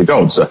source of the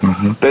gold. So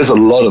there's a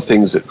lot of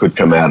things that could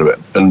come out of it.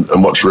 And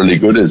what's really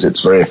good is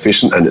it's very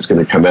efficient, and it's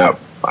going to come out,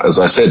 as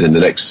I said, in the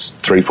next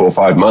 3, 4,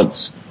 5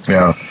 months.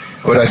 Yeah.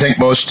 What I think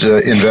most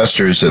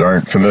investors that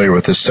aren't familiar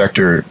with this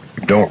sector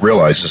don't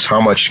realize is how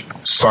much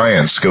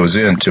science goes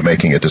into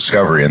making a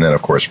discovery, and then,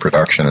 of course,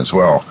 production as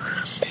well.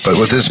 But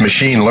with this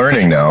machine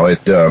learning now,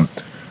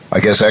 I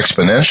guess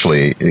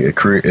exponentially,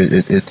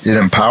 it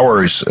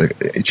empowers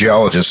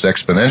geologists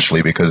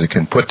exponentially, because it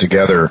can put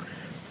together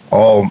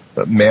all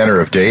manner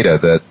of data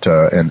that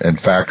and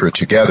factor it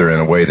together in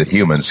a way that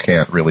humans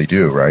can't really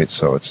do, right?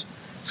 So it's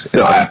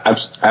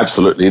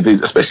absolutely.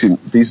 Especially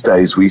these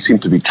days, we seem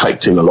to be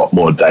collecting a lot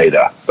more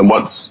data, and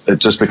once it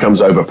just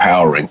becomes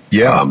overpowering.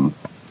 Yeah.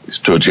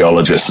 To a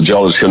geologist, the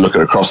geologist can look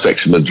at a cross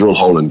section of drill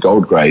hole and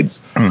gold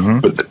grades,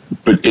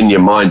 but in your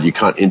mind, you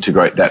can't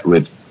integrate that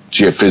with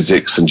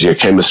geophysics and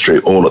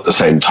geochemistry all at the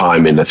same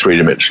time in a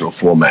 3-dimensional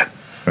format,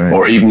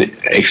 or even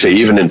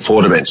in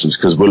 4 dimensions,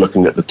 because we're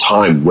looking at the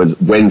time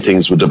when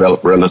things were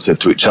developed relative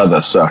to each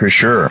other. So for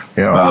sure,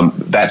 yeah,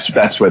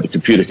 that's where the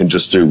computer can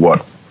just do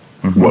what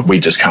we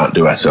just can't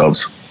do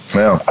ourselves.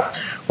 Yeah.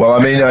 Well,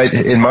 I mean,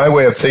 in my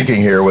way of thinking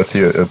here, with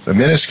a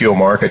minuscule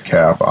market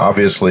cap,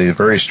 obviously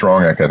very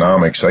strong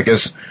economics, I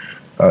guess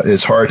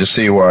it's hard to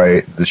see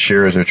why the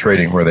shares are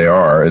trading where they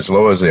are, as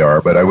low as they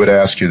are. But I would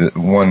ask you that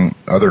one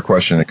other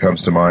question that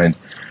comes to mind.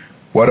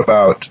 What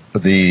about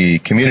the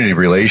community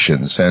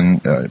relations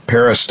and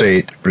Pará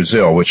State,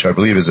 Brazil, which I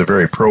believe is a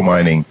very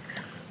pro-mining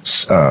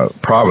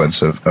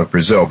province of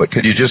Brazil? But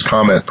could you just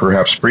comment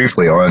perhaps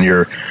briefly on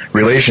your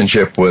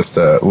relationship with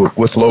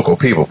local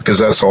people, because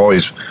that's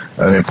always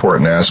an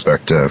important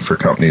aspect for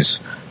companies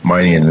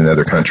mining in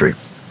another country.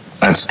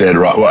 That's dead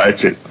right. Well,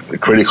 it's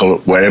critical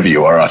wherever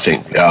you are, I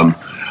think.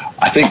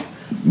 I think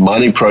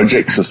mining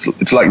projects,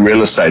 it's like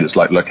real estate. It's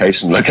like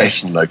location.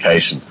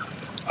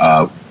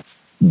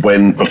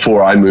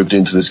 before I moved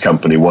into this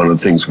company, one of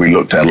the things we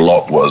looked at a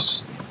lot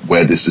was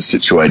where this is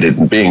situated,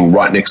 and being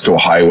right next to a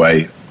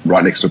highway,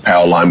 right next to a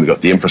power line, we've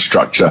got the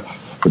infrastructure,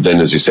 but then,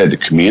 as you said, the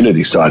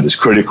community side is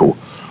critical.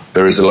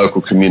 There is a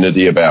local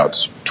community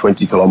about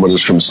 20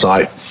 kilometers from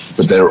site,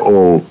 but they're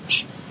all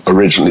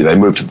originally, they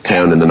moved to the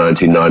town in the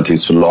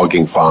 1990s for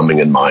logging,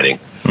 farming, and mining.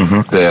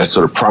 Mm-hmm. They're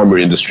sort of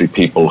primary industry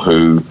people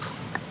who,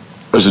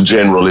 as a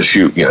general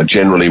issue,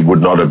 generally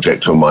would not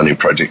object to a mining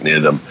project near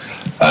them.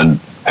 And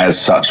as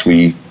such,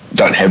 we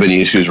don't have any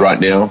issues right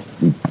now.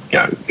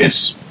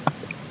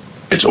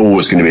 It's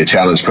always going to be a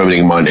challenge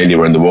permitting a mine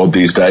anywhere in the world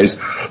these days.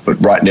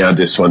 But right now,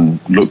 this one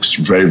looks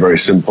very, very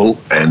simple,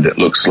 and it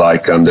looks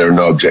like there are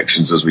no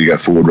objections as we go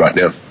forward right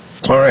now.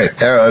 All right.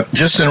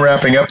 Just in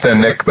wrapping up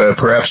then, Nick,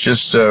 perhaps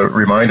just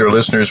remind our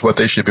listeners what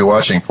they should be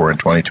watching for in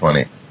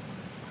 2020.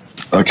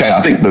 Okay.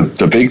 I think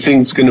the big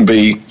thing's going to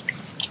be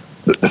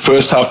the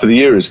first half of the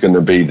year is going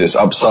to be this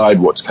upside,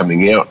 what's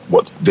coming out,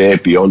 what's there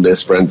beyond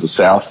Esperanza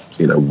South,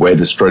 where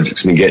this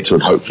project's going to get to,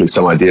 and hopefully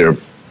some idea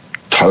of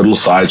total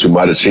size we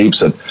might achieve.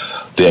 So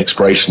the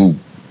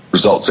exploration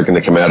results are going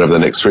to come out over the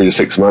next 3 to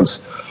 6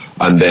 months.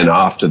 And then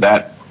after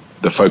that,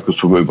 the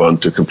focus will move on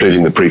to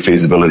completing the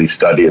pre-feasibility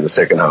study in the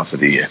second half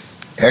of the year.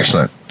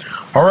 Excellent.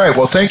 All right.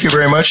 Well, thank you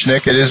very much,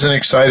 Nick. It is an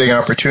exciting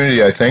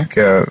opportunity, I think.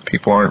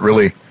 People aren't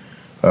really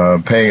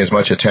paying as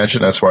much attention.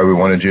 That's why we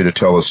wanted you to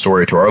tell the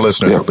story to our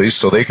listeners, at least,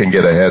 so they can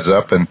get a heads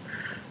up and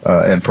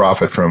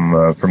profit from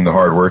the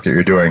hard work that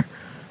you're doing.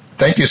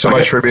 Thank you so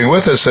much for being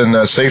with us,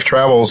 and safe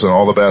travels and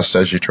all the best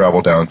as you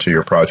travel down to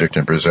your project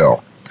in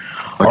Brazil.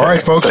 Okay. All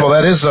right, folks. Well,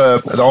 that is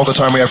all the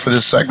time we have for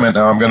this segment.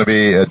 Now I'm going to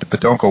be,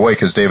 but don't go away,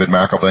 because David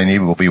McAlvany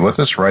will be with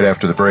us right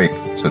after the break.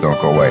 So don't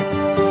go away.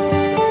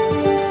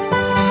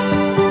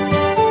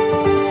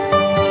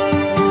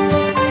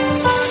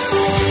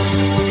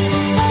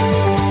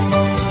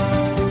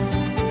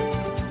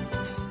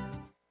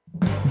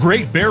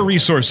 Great Bear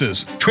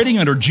Resources, trading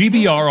under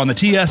GBR on the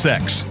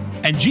TSX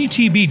and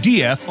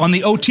GTBDF on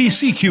the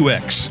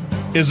OTCQX,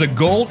 is a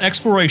gold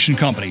exploration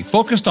company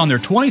focused on their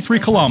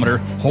 23-kilometer,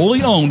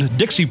 wholly owned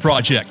Dixie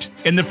project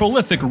in the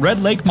prolific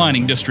Red Lake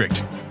Mining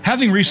District.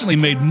 Having recently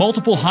made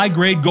multiple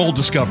high-grade gold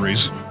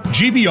discoveries,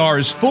 GBR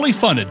is fully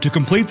funded to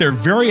complete their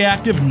very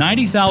active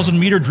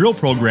 90,000-meter drill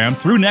program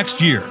through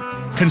next year.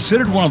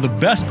 Considered one of the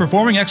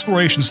best-performing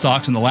exploration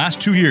stocks in the last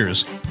 2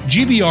 years,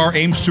 GBR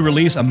aims to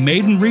release a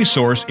maiden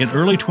resource in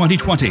early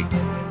 2020.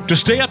 To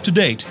stay up to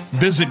date,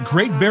 visit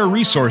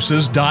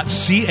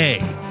greatbearresources.ca.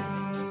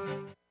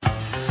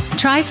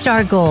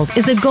 TriStar Gold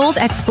is a gold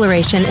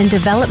exploration and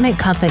development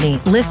company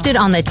listed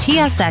on the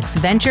TSX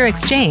Venture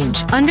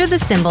Exchange under the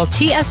symbol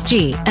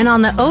TSG and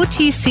on the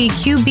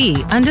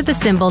OTCQB under the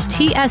symbol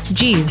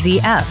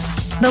TSGZF.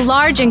 The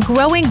large and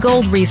growing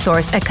gold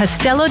resource at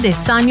Castelo de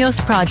Sanhos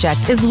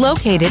project is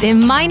located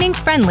in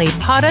mining-friendly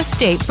Pará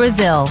State,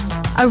 Brazil.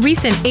 A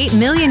recent $8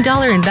 million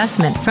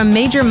investment from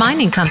major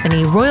mining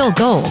company Royal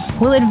Gold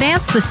will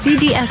advance the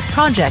CDS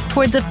project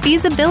towards a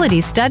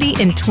feasibility study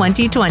in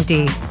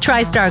 2020.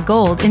 TriStar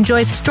Gold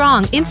enjoys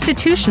strong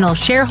institutional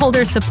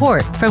shareholder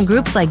support from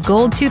groups like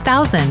Gold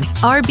 2000,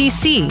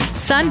 RBC,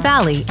 Sun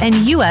Valley, and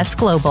U.S.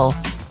 Global.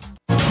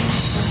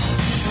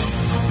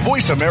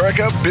 Voice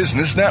America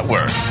Business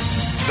Network,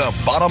 the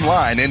bottom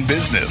line in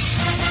business.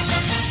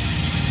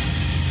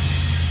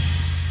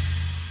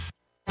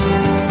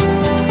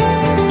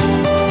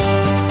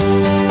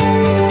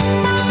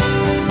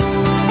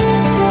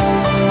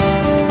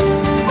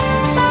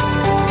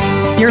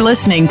 You're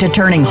listening to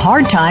Turning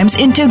Hard Times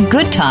into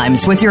Good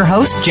Times with your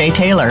host, Jay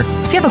Taylor.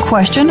 If you have a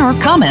question or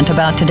comment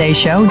about today's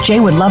show, Jay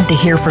would love to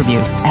hear from you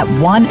at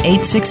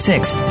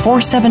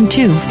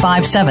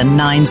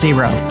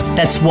 1-866-472-5790.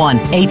 That's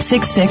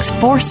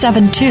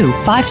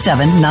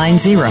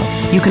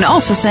 1-866-472-5790. You can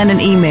also send an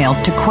email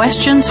to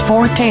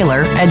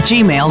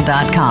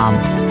questionsfortaylor@gmail.com.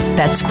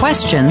 That's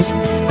questions,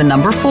 the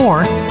number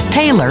 4,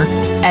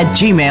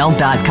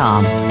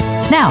 Taylor@gmail.com.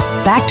 Now,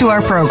 back to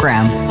our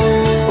program.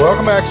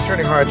 Welcome back to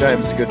Turning Hard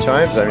Times to Good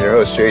Times. I'm your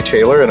host, Jay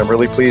Taylor, and I'm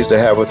really pleased to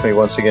have with me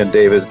once again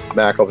David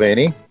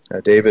McAlvany.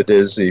 David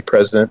is the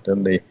president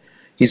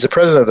he's the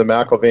president of the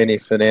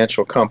McAlvany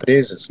Financial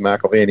Companies. It's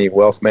McAlvany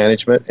Wealth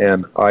Management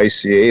and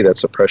ICA.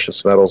 That's a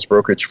precious metals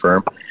brokerage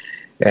firm.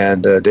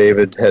 And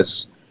David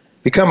has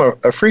become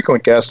a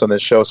frequent guest on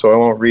this show, so I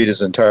won't read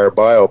his entire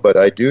bio, but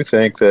I do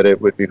think that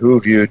it would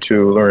behoove you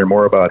to learn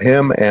more about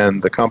him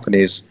and the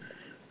companies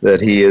that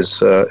he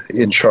is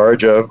in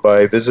charge of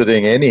by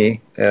visiting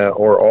any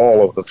or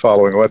all of the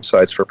following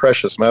websites for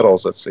precious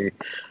metals. That's the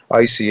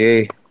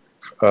ICA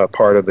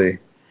part of the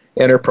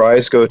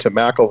enterprise. Go to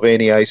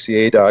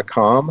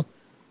McAlvanyICA.com.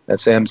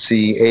 That's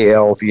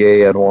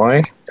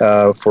MCALVANY.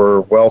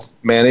 For wealth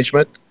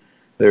management,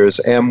 there's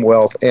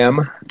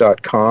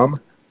MWealthM.com.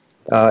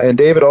 And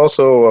David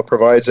also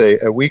provides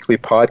a weekly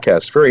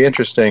podcast, very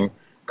interesting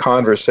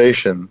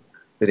conversation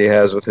that he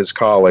has with his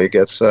colleague.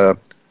 It's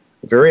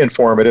very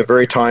informative,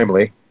 very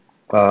timely,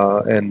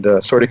 and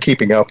sort of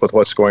keeping up with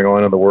what's going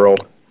on in the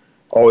world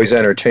always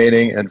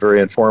entertaining and very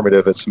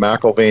informative. It's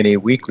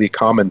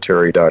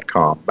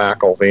McIlvaneyWeeklyCommentary.com.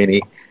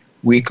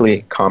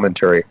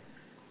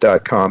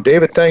 McIlvaneyWeeklyCommentary.com.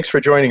 David, thanks for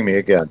joining me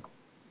again.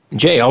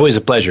 Jay, always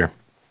a pleasure.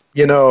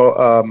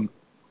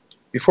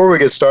 Before we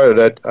get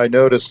started, I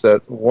noticed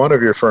that one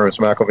of your firms,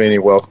 McIlvaney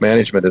Wealth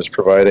Management, is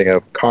providing a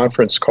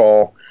conference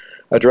call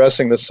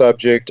addressing the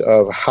subject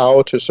of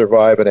how to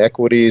survive an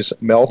equities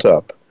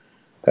melt-up.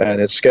 And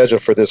it's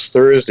scheduled for this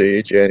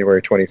Thursday,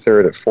 January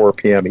 23rd at 4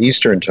 p.m.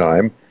 Eastern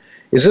Time.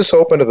 Is this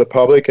open to the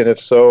public? And if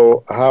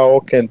so, how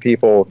can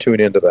people tune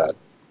into that?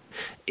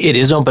 It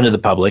is open to the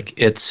public.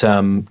 It's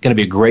going to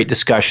be a great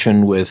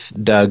discussion with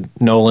Doug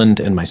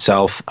Noland and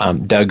myself.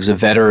 Doug's a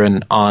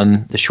veteran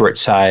on the short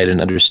side and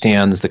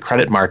understands the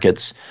credit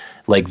markets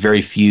like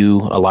very few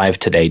alive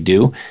today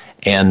do.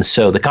 And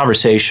so the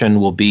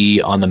conversation will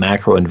be on the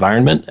macro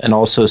environment and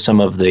also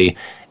some of the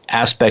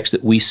aspects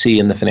that we see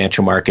in the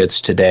financial markets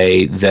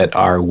today that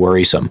are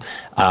worrisome.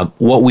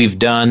 What we've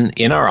done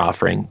in our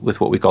offering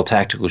with what we call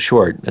tactical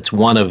short, that's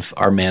one of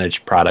our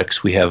managed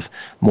products. We have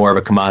more of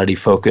a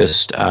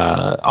commodity-focused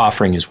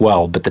offering as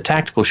well. But the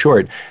tactical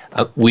short,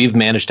 we've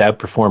managed to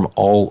outperform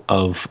all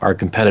of our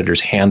competitors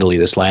handily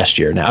this last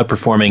year. Now,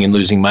 outperforming and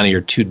losing money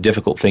are two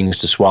difficult things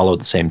to swallow at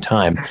the same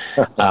time.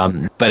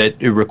 But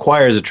it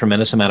requires a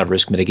tremendous amount of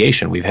risk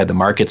mitigation. We've had the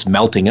markets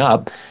melting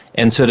up,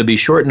 and so to be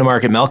short in a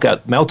market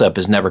melt-up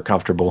is never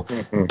comfortable.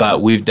 Mm-hmm.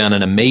 But we've done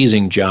an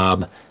amazing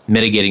job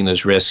mitigating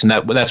those risks, and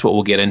that's what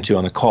we'll get into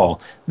on the call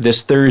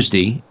this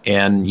Thursday.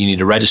 And you need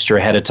to register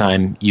ahead of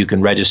time. You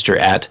can register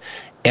at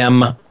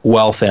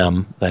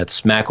MWealthM.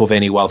 That's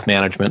McIlvaney Wealth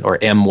Management, or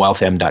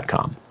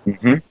MWealthM.com.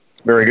 Mm-hmm.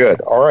 Very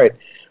good. All right.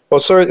 Well,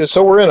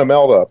 so we're in a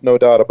melt-up, no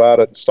doubt about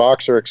it.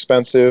 Stocks are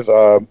expensive.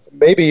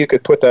 Maybe you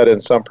could put that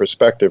in some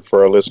perspective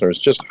for our listeners,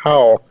 just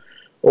how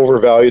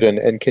overvalued,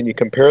 and can you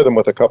compare them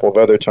with a couple of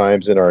other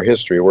times in our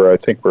history where I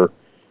think we're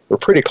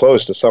pretty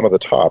close to some of the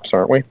tops,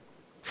 aren't we?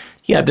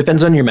 Yeah, it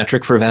depends on your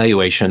metric for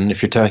valuation.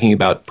 If you're talking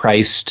about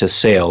price to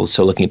sales,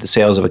 so looking at the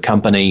sales of a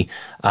company,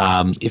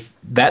 if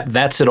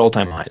that's at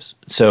all-time highs.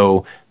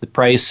 So the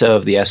price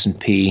of the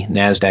S&P,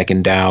 NASDAQ,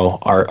 and Dow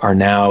are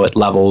now at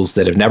levels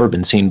that have never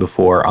been seen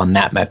before on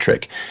that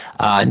metric.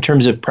 In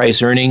terms of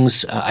price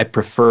earnings, I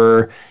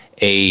prefer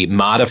a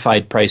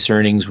modified price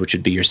earnings, which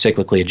would be your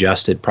cyclically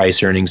adjusted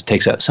price earnings,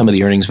 takes out some of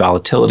the earnings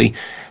volatility,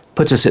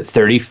 puts us at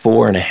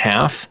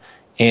 34.5,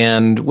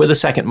 and we're the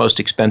second most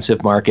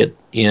expensive market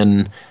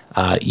in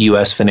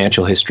U.S.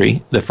 financial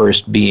history, the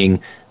first being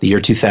the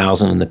year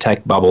 2000 and the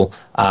tech bubble.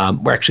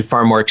 We're actually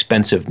far more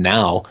expensive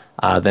now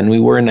than we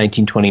were in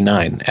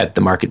 1929 at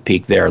the market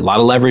peak there. A lot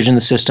of leverage in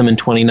the system in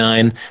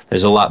 29.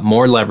 There's a lot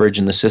more leverage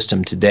in the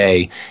system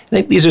today. I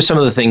think these are some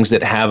of the things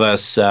that have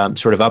us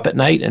sort of up at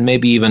night and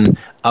maybe even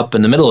up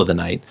in the middle of the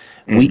night.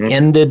 Mm-hmm. We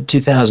ended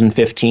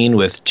 2015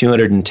 with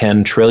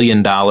 $210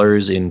 trillion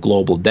in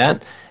global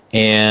debt.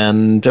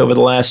 And over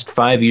the last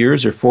 5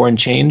 years or four and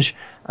change,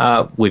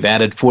 we've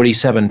added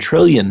 $47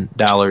 trillion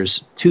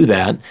to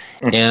that.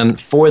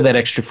 And for that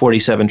extra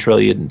 $47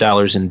 trillion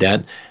in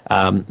debt,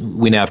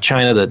 we now have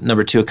China, the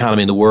number 2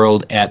 economy in the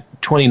world, at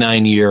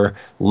 29-year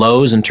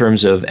lows in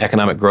terms of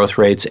economic growth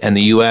rates, and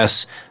the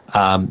U.S.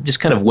 Just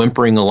kind of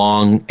whimpering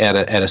along at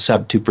a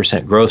sub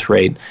 2% growth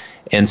rate.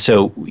 And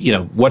so,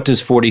 what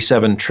does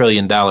 $47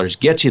 trillion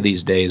get you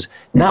these days?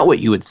 Not what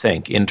you would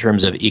think in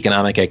terms of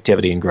economic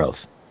activity and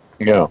growth.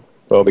 Yeah,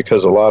 well,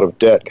 because a lot of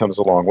debt comes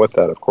along with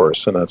that, of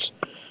course, and that's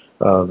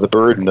the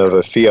burden of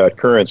a fiat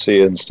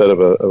currency instead of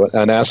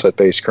an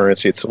asset-based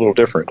currency. It's a little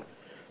different.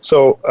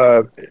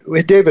 So we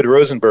had David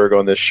Rosenberg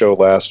on this show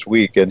last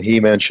week, and he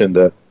mentioned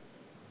that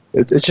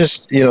it's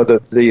just,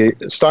 the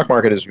stock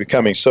market is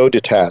becoming so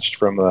detached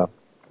from the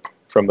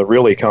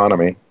real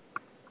economy.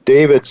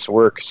 David's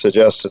work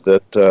suggested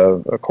that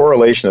a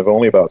correlation of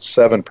only about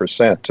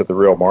 7% to the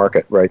real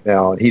market right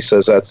now, and he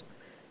says that's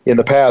in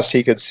the past,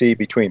 he could see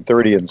between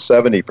 30 and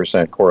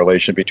 70%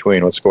 correlation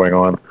between what's going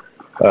on,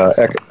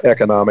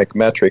 economic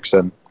metrics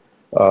and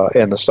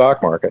the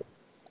stock market.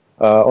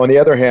 On the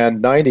other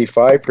hand,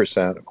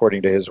 95%,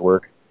 according to his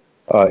work,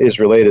 is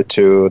related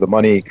to the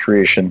money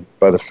creation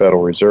by the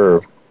Federal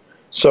Reserve.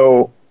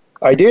 So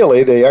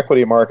ideally, the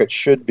equity market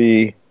should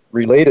be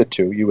related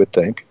to, you would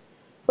think,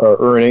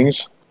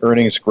 earnings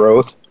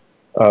growth,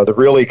 the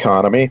real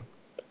economy,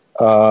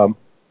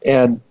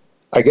 and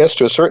I guess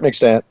to a certain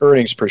extent,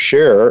 earnings per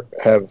share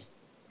have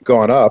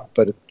gone up,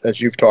 but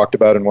as you've talked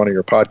about in one of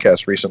your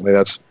podcasts recently,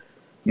 that's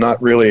not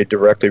really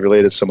directly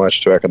related so much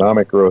to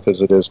economic growth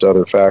as it is to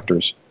other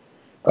factors.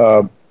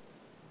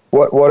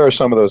 What are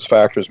some of those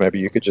factors? Maybe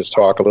you could just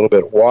talk a little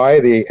bit.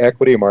 Why the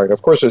equity market?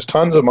 Of course, there's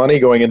tons of money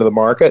going into the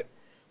market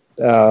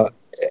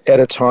at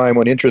a time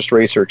when interest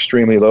rates are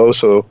extremely low,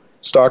 so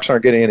stocks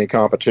aren't getting any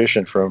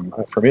competition from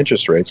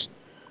interest rates.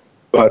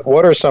 But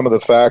what are some of the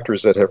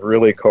factors that have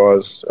really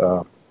caused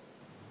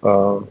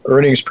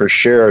earnings per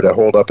share to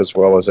hold up as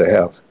well as they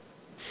have?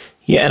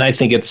 Yeah, and I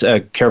think it's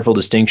a careful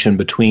distinction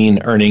between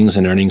earnings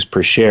and earnings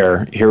per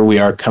share. Here we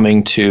are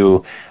coming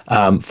to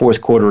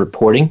fourth quarter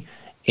reporting,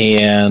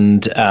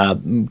 And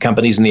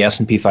companies in the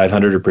S&P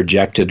 500 are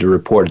projected to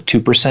report a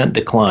 2%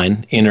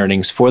 decline in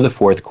earnings for the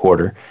fourth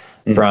quarter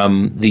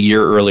from the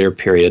year earlier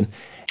period.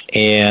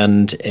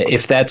 And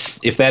if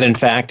that in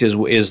fact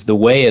is the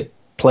way it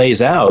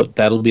plays out,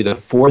 that'll be the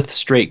fourth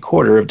straight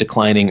quarter of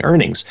declining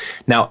earnings.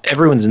 Now,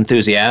 everyone's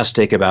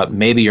enthusiastic about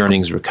maybe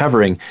earnings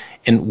recovering,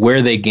 and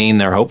where they gain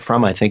their hope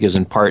from, I think, is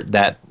in part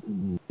that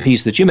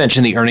piece that you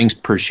mentioned, the earnings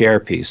per share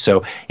piece.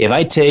 So if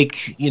I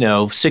take,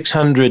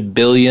 $600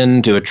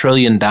 billion to $1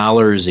 trillion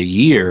a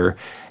year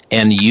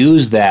and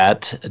use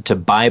that to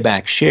buy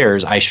back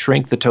shares, I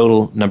shrink the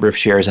total number of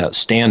shares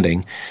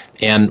outstanding.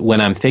 And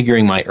when I'm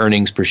figuring my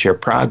earnings per share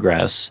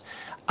progress,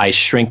 I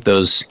shrink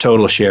those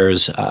total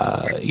shares,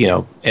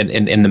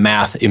 and the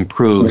math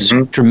improves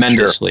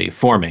tremendously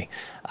for me.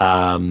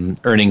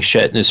 Earnings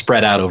is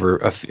spread out over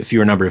a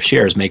fewer number of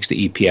shares makes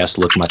the EPS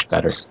look much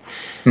better.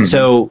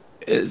 So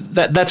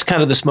that's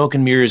kind of the smoke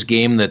and mirrors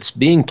game that's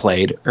being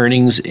played.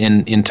 Earnings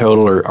in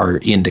total are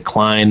in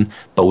decline,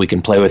 but we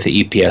can play with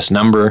the EPS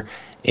number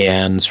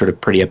and sort of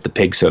pretty up the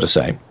pig, so to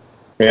say.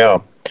 Yeah,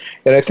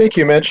 and I think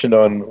you mentioned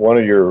on one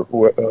of your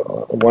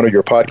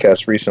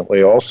podcasts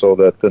recently also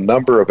that the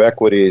number of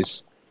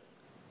equities,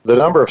 the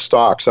number of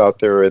stocks out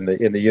there in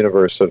the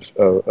universe of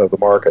the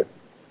market,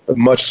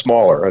 much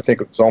smaller. I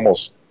think it was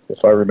almost,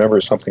 if I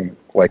remember, something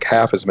like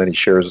half as many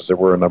shares as there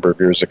were a number of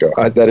years ago.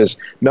 That is,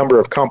 number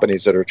of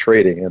companies that are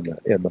trading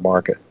in the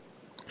market.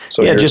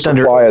 So your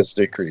supply has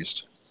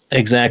decreased.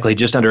 Exactly,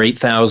 just under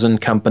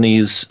 8,000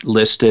 companies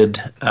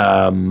listed,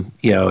 2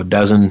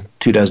 dozen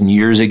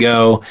years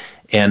ago,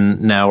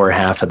 and now we're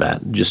half of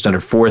that, just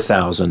under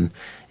 4,000.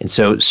 And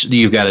so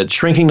you've got a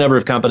shrinking number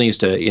of companies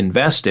to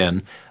invest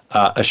in,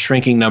 a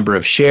shrinking number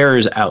of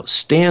shares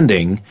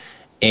outstanding.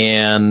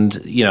 And,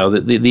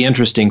 the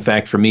interesting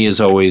fact for me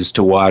is always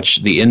to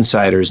watch the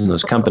insiders in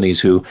those companies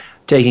who,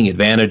 taking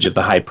advantage of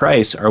the high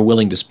price, are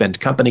willing to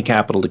spend company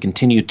capital to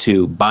continue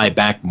to buy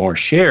back more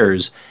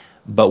shares.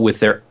 But with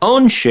their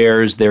own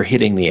shares, they're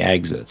hitting the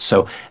exits.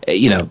 So,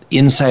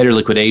 insider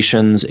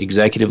liquidations,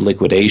 executive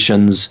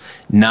liquidations,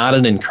 not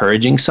an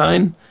encouraging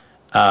sign.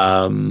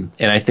 And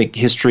I think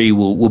history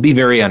will be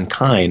very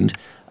unkind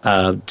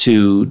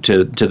to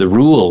the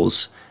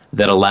rules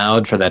that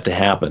allowed for that to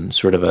happen,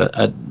 sort of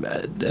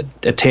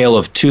a tale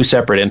of two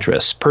separate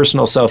interests,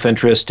 personal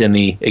self-interest in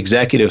the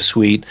executive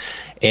suite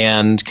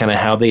and kind of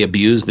how they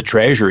abuse the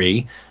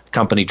treasury,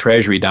 company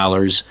treasury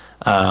dollars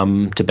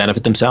to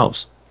benefit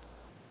themselves.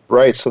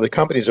 Right, so the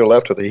companies are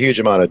left with a huge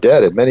amount of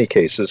debt in many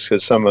cases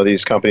because some of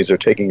these companies are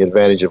taking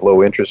advantage of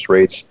low interest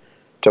rates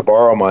to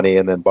borrow money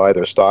and then buy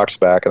their stocks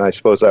back. And I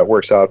suppose that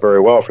works out very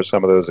well for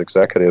some of those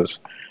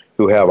executives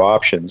who have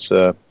options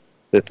that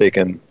they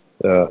can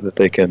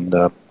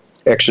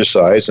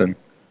exercise and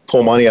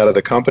pull money out of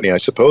the company. I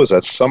suppose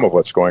that's some of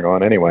what's going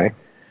on anyway.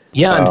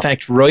 Yeah, in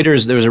fact, there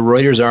was a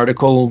Reuters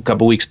article a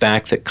couple weeks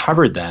back that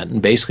covered that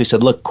and basically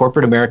said, look,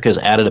 corporate America has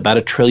added about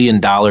 $1 trillion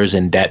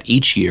in debt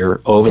each year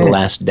over the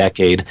last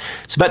decade.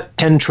 It's about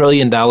 $10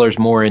 trillion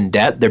more in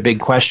debt. Their big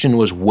question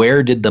was,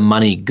 where did the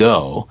money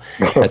go?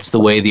 That's the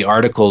way the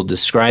article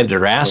described it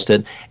or asked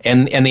it.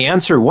 And the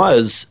answer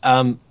was,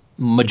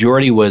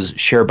 majority was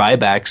share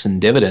buybacks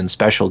and dividends,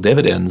 special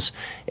dividends.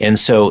 And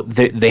so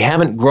they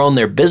haven't grown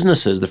their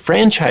businesses. The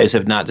franchise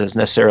have not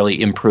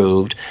necessarily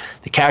improved.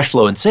 The cash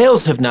flow and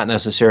sales have not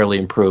necessarily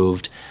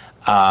improved.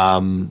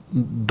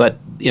 But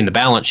in the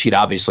balance sheet,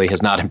 obviously,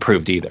 has not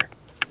improved either.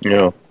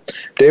 Yeah.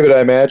 David,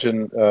 I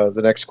imagine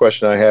the next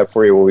question I have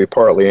for you will be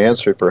partly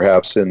answered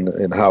perhaps in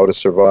how to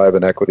survive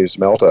an equities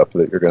melt-up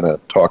that you're going to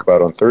talk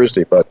about on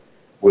Thursday, but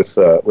with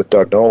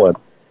Doug Nolan.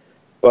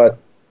 But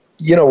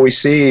we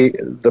see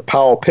the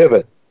Powell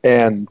pivot,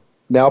 and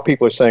now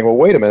people are saying, well,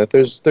 wait a minute,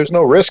 there's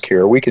no risk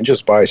here. We can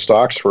just buy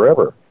stocks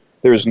forever.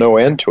 There's no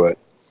end to it.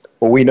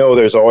 Well, we know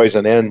there's always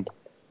an end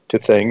to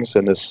things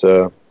in this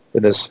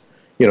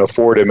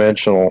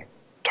four-dimensional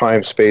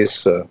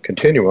time-space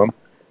continuum.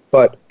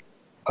 But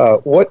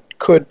what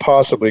could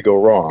possibly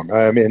go wrong?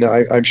 I mean,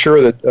 I'm sure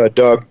that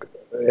Doug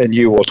and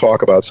you will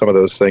talk about some of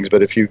those things,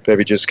 but if you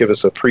maybe just give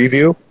us a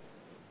preview.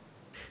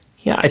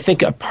 Yeah, I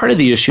think a part of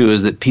the issue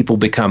is that people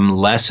become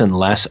less and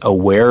less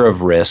aware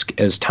of risk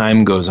as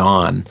time goes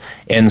on.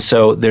 And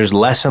so there's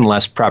less and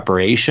less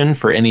preparation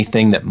for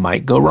anything that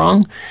might go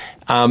wrong.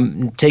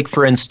 Take,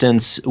 for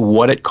instance,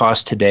 what it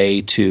costs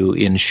today to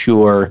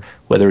insure,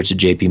 whether it's a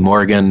JP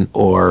Morgan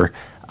or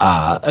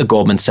a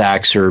Goldman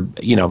Sachs or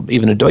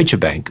even a Deutsche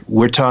Bank.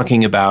 We're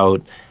talking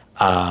about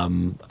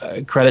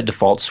credit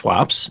default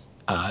swaps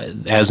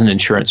as an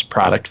insurance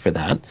product for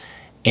that.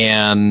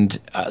 And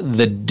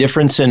the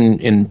difference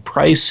in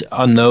price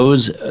on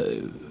those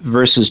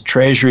versus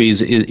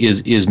treasuries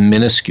is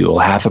minuscule,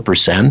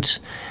 0.5%.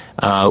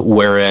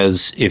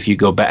 Whereas if you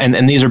go back,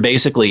 and these are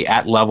basically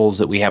at levels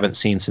that we haven't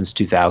seen since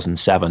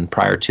 2007,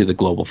 prior to the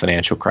global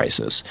financial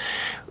crisis.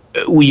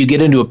 You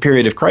get into a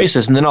period of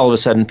crisis, and then all of a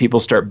sudden people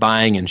start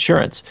buying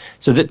insurance.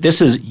 So that this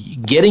is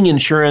getting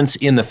insurance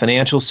in the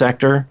financial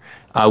sector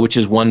which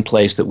is one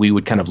place that we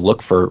would kind of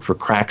look for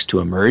cracks to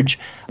emerge.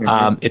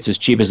 It's as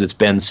cheap as it's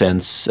been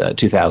since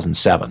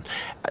 2007.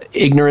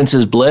 Ignorance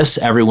is bliss.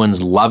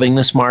 Everyone's loving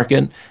this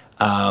market.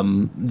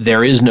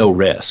 There is no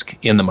risk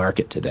in the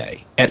market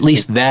today. At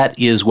least that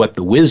is what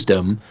the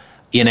wisdom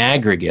in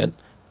aggregate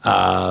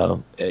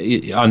on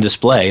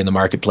display in the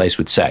marketplace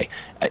would say.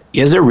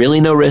 Is there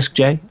really no risk,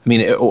 Jay? I mean,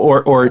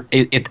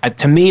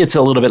 to me, it's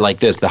a little bit like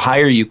this. The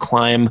higher you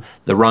climb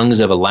the rungs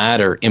of a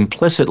ladder,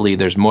 implicitly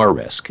there's more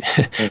risk.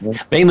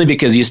 Mainly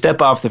because you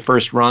step off the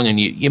first rung and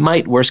you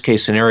might, worst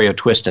case scenario,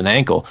 twist an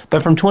ankle.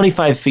 But from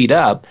 25 feet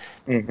up,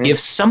 if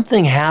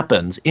something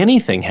happens,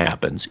 anything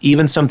happens,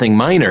 even something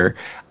minor,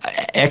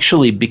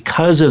 actually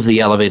because of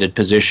the elevated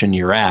position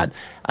you're at,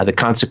 the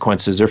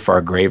consequences are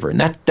far graver. And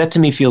that to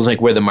me feels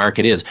like where the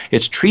market is.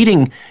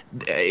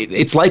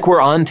 It's like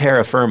we're on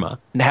terra firma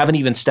and haven't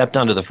even stepped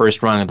onto the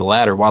first rung of the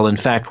ladder, while in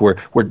fact we're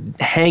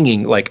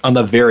hanging like on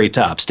the very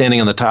top,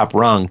 standing on the top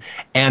rung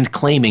and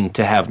claiming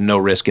to have no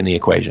risk in the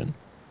equation.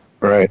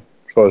 Right.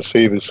 Well,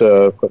 see,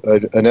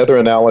 another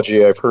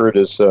analogy I've heard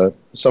is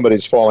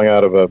somebody's falling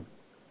out of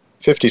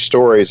 50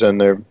 stories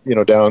and they're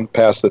down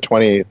past the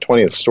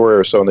 20th story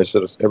or so, and they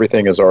said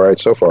everything is all right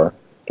so far.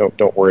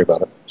 Don't worry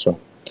about it. So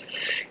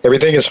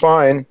everything is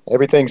fine.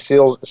 Everything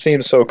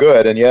seems so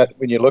good, and yet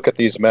when you look at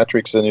these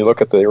metrics and you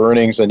look at the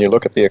earnings and you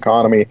look at the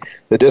economy,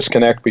 the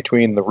disconnect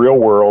between the real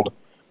world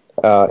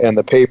and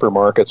the paper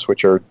markets,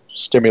 which are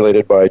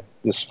stimulated by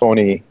this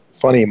funny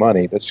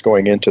money that's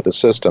going into the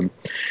system.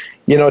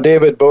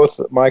 David, both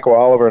Michael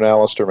Oliver and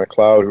Alistair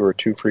McLeod, who are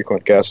two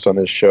frequent guests on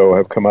this show,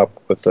 have come up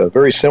with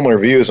very similar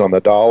views on the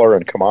dollar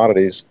and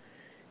commodities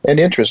and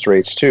interest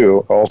rates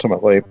too,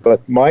 ultimately.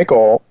 But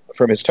Michael,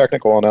 from his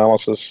technical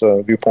analysis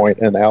viewpoint,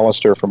 and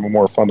Alistair from a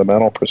more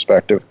fundamental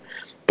perspective,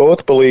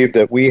 both believe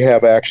that we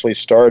have actually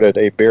started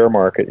a bear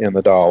market in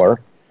the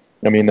dollar.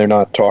 I mean, they're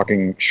not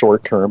talking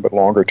short term, but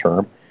longer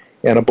term,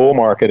 and a bull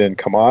market in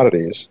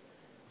commodities.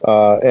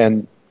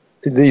 And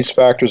these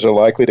factors are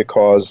likely to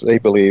cause, they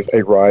believe,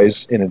 a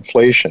rise in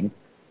inflation.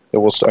 It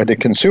will start to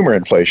consumer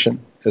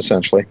inflation,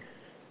 essentially.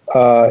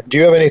 Do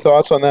you have any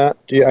thoughts on that?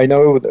 I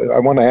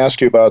want to ask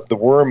you about the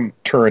worm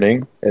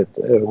turning,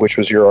 which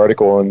was your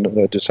article on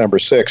December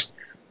 6th,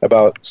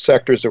 about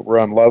sectors that were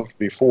unloved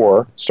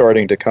before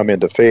starting to come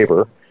into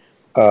favor.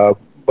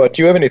 But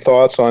do you have any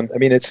thoughts on,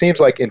 it seems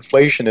like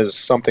inflation is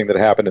something that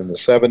happened in the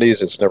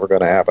 70s. It's never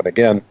going to happen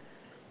again.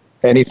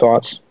 Any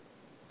thoughts?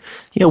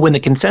 When the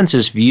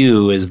consensus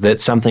view is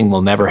that something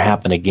will never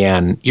happen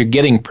again, you're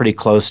getting pretty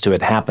close to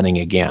it happening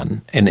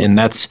again. And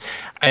that's,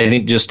 I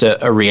think, just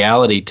a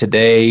reality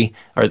today,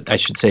 or I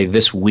should say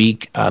this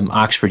week.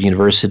 Oxford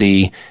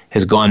University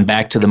has gone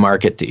back to the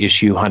market to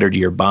issue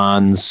 100-year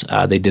bonds.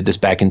 They did this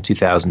back in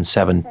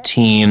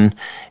 2017.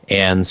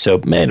 And so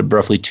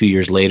roughly 2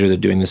 years later, they're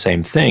doing the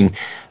same thing.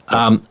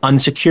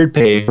 Unsecured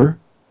paper,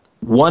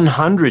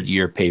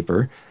 100-year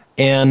paper,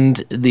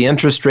 and the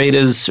interest rate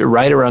is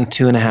right around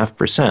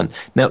 2.5%.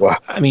 Now, wow.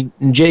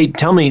 Jay,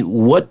 tell me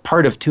what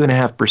part of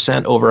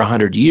 2.5% over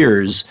 100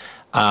 years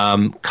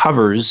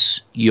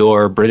covers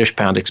your British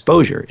pound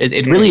exposure?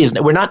 It really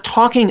isn't. We're not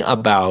talking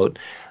about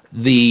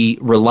the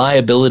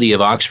reliability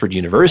of Oxford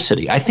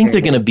University. I think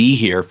they're going to be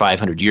here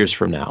 500 years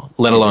from now,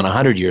 let alone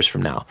 100 years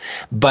from now.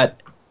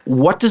 But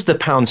what does the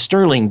pound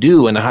sterling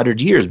do in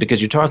 100 years?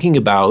 Because you're talking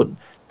about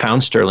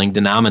pound sterling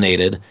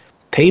denominated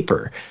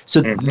paper. So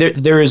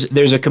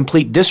there's a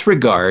complete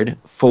disregard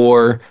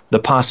for the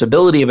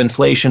possibility of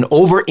inflation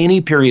over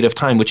any period of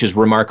time, which is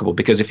remarkable.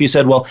 Because if you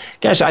said, well,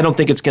 gosh, I don't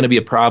think it's going to be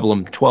a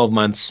problem 12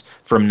 months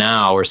from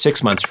now or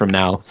 6 months from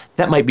now,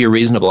 that might be a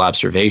reasonable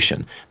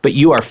observation. But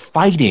you are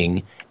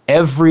fighting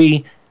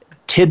every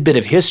tidbit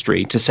of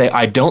history to say,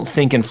 I don't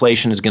think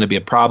inflation is going to be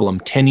a problem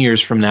 10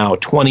 years from now,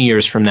 20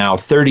 years from now,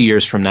 30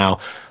 years from now,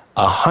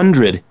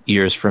 100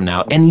 years from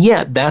now. And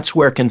yet that's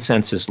where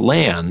consensus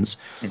lands.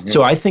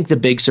 So I think the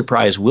big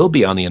surprise will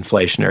be on the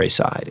inflationary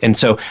side. And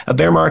so a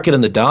bear market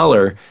in the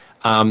dollar,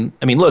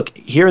 look,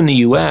 here in the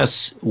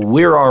U.S.,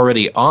 we're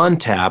already on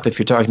tap, if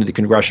you're talking to the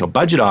Congressional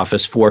Budget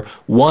Office, for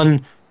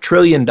 $1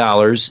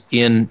 trillion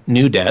in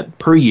new debt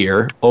per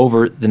year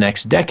over the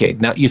next decade.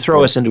 Now, you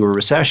throw us into a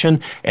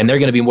recession, and they're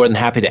going to be more than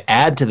happy to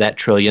add to that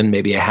trillion,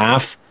 maybe a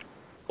half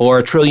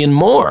or $1 trillion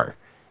more.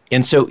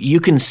 And so you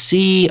can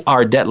see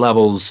our debt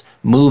levels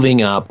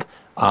moving up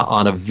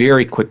on a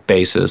very quick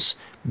basis.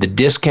 The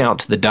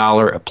discount to the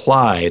dollar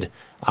applied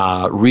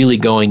really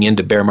going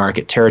into bear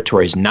market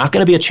territory is not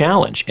going to be a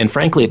challenge. And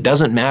frankly, it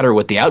doesn't matter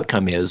what the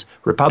outcome is,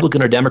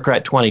 Republican or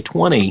Democrat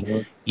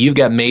 2020, you've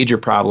got major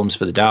problems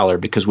for the dollar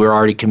because we're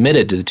already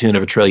committed to the tune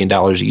of $1 trillion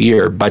a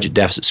year budget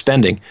deficit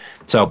spending.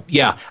 So,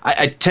 yeah,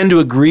 I tend to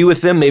agree with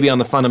them maybe on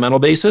the fundamental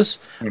basis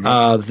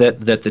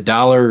that the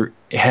dollar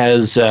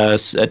has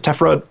a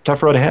tough road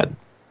ahead.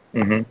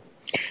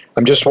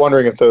 I'm just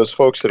wondering if those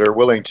folks that are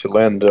willing to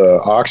lend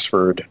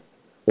Oxford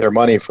their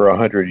money for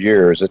 100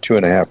 years at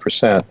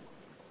 2.5%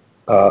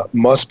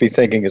 must be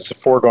thinking it's a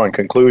foregone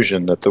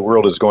conclusion that the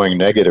world is going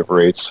negative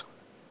rates.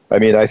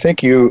 I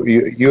think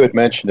you had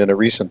mentioned in a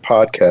recent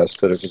podcast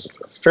that it was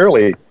a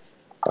fairly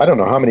I don't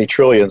know how many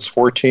trillions,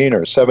 14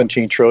 or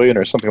 17 trillion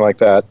or something like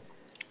that,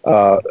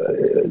 of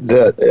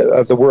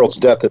the world's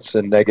debt that's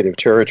in negative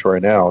territory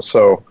now.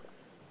 So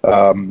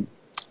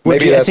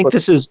maybe I think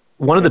this is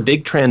one of the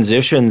big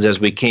transitions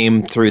as we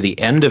came through the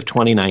end of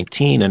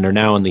 2019 and are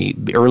now in the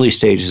early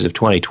stages of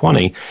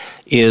 2020,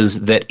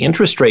 is that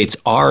interest rates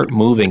are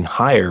moving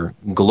higher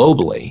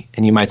globally.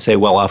 And you might say,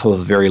 well, off of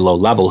a very low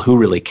level, who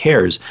really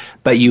cares?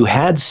 But you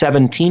had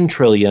 17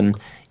 trillion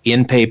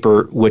in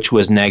paper, which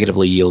was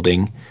negatively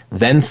yielding,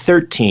 then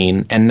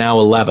 13, and now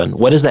 11.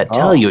 What does that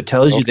tell you? It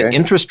tells you that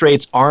interest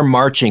rates are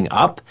marching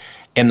up,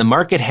 and the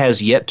market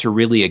has yet to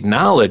really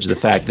acknowledge the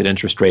fact that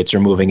interest rates are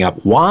moving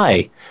up.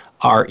 Why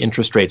are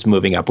interest rates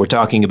moving up? We're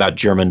talking about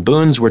German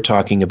bunds. We're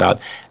talking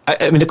about,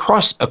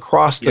 across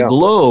the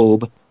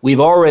globe, we've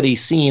already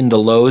seen the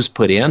lows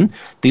put in.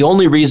 The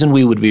only reason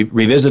we would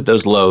revisit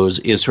those lows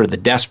is sort of the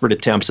desperate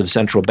attempts of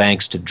central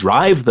banks to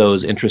drive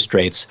those interest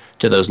rates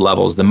to those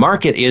levels. The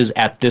market is,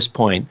 at this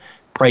point,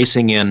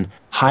 pricing in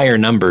higher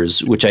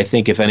numbers, which I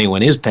think, if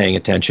anyone is paying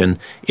attention,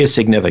 is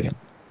significant.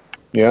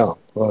 Yeah,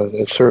 well,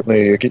 it's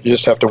certainly, you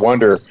just have to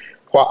wonder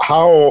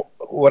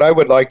what I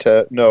would like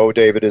to know,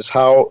 David, is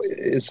how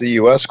is the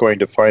U.S. going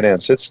to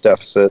finance its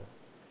deficit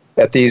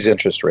at these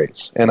interest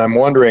rates? And I'm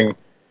wondering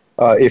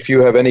if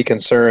you have any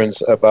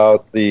concerns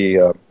about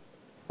the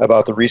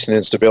recent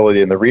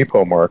instability in the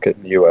repo market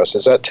in the U.S.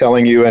 Is that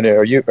telling you, and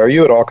are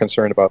you at all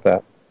concerned about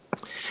that?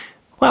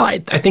 Well, I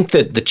think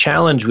that the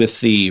challenge with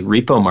the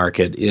repo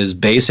market is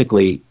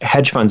basically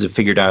hedge funds have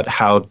figured out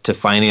how to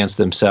finance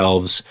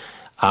themselves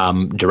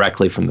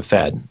directly from the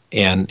Fed,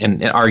 and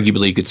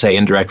arguably you could say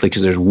indirectly,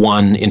 because there's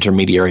one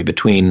intermediary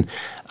between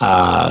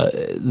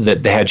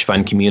the hedge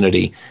fund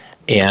community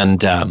and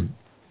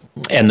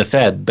the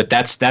Fed. But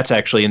that's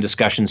actually in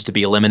discussions to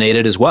be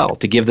eliminated as well,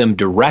 to give them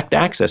direct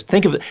access.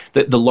 Think of it,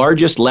 the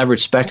largest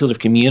leveraged speculative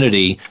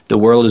community the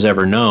world has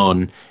ever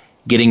known,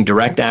 getting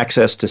direct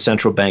access to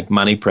central bank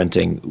money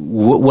printing.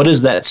 What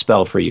does that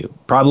spell for you?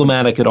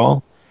 Problematic at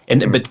all?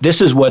 But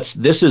this is what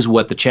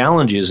the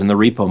challenge is in the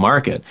repo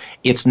market.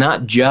 It's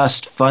not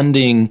just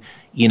funding,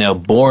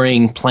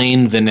 boring,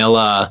 plain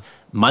vanilla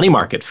money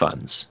market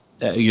funds.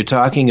 You're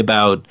talking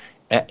about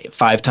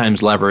 5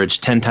 times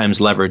leverage, 10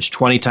 times leverage,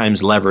 20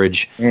 times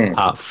leverage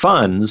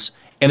funds,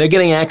 and they're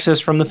getting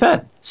access from the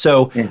Fed.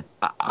 So,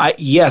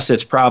 yes,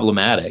 it's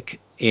problematic,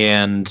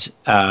 and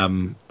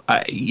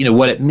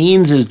what it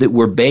means is that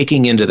we're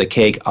baking into the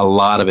cake a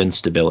lot of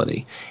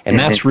instability. And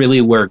that's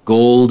really where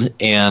gold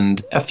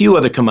and a few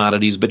other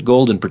commodities, but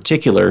gold in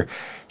particular,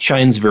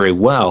 shines very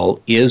well,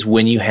 is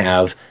when you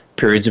have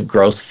periods of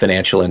gross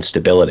financial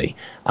instability.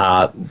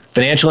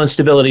 Financial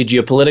instability,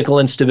 geopolitical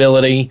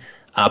instability,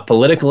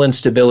 political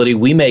instability.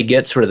 We may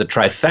get sort of the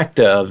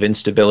trifecta of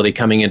instability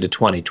coming into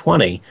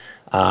 2020.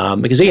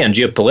 Because again,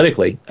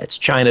 geopolitically, it's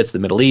China, it's the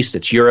Middle East,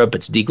 it's Europe,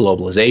 it's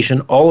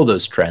deglobalization, all of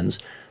those trends.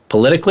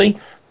 Politically,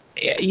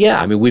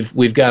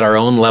 we've got our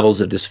own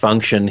levels of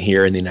dysfunction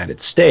here in the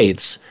United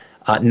States,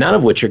 none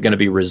of which are going to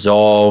be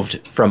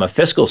resolved from a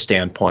fiscal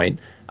standpoint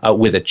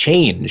with a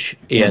change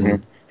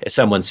in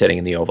someone sitting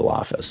in the Oval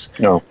Office.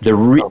 No. The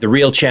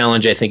real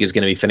challenge, I think, is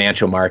going to be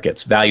financial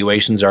markets.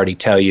 Valuations already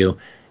tell you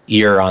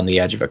you're on the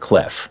edge of a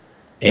cliff.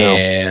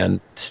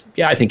 And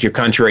I think your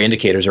contrary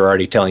indicators are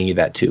already telling you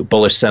that too.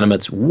 Bullish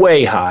sentiment's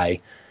way high.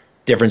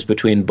 Difference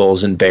between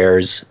bulls and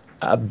bears,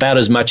 about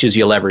as much as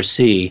you'll ever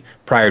see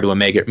prior to a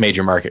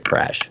major market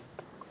crash.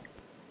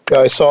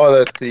 I saw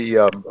that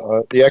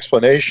the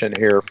explanation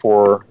here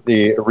for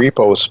the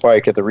repo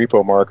spike at the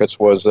repo markets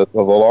was that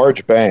the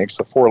large banks,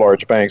 the 4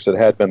 large banks that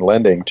had been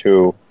lending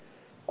to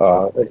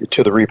the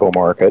repo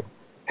market,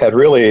 had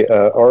really,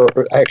 or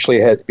actually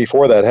had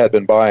before that, had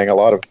been buying a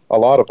lot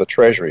of the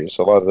treasuries,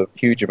 a lot of the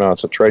huge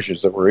amounts of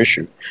treasuries that were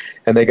issued,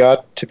 and they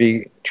got to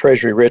be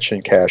treasury rich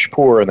and cash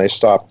poor, and they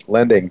stopped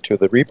lending to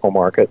the repo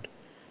market,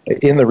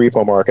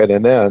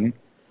 and then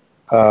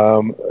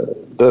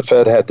the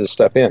Fed had to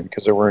step in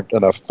because there weren't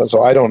enough.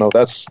 So I don't know.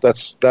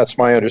 That's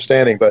my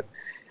understanding, but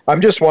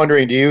I'm just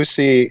wondering, do you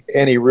see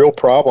any real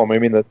problem? I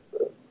mean, that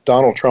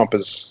Donald Trump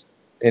is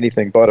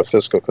anything but a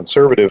fiscal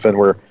conservative, and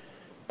we're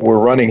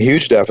running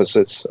huge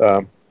deficits,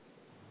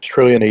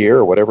 trillion a year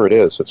or whatever it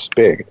is. It's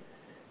big.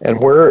 And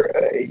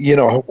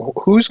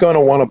who's going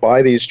to want to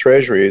buy these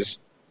treasuries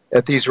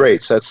at these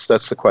rates? That's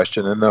the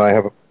question. And then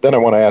I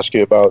want to ask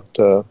you about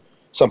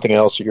something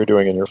else that you're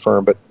doing in your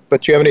firm. But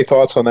do you have any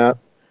thoughts on that?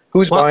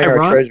 Who's buying our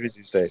treasuries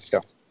these days? Yeah.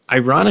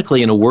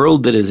 Ironically, in a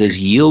world that is as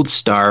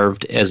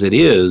yield-starved as it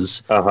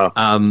is,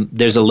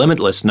 there's a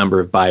limitless number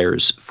of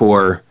buyers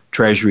for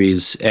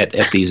treasuries at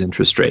these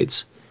interest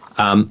rates.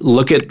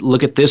 Look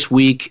at this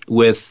week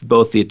with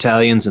both the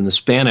Italians and the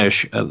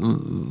Spanish,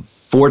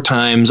 4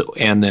 times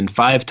and then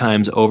 5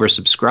 times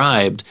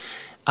oversubscribed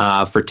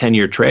for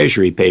 10-year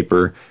Treasury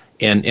paper,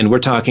 and we're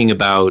talking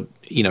about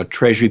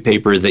Treasury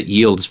paper that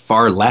yields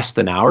far less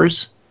than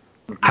ours.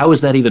 How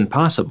is that even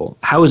possible?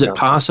 How is it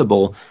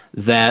possible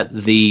that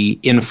the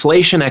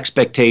inflation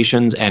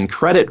expectations and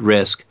credit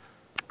risk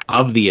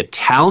of the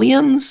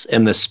Italians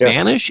and the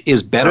Spanish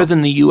is better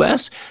than the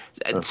U.S.,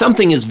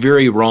 something is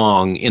very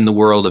wrong in the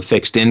world of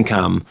fixed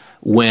income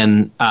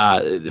when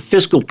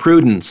fiscal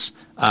prudence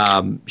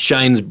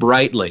shines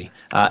brightly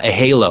a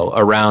halo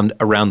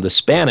around the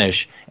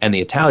Spanish and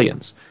the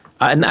Italians.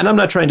 And I'm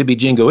not trying to be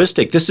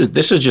jingoistic. This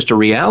is just a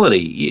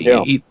reality.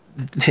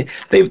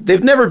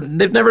 They've never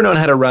known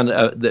how to run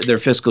their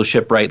fiscal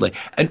ship rightly,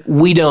 and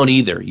we don't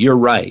either. You're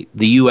right.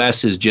 The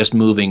U.S. is just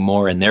moving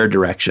more in their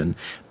direction,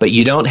 but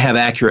you don't have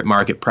accurate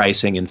market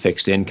pricing in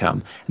fixed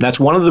income, and that's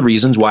one of the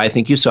reasons why I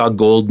think you saw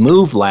gold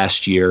move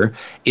last year.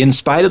 In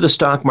spite of the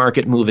stock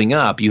market moving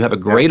up, you have a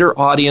greater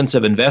audience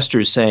of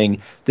investors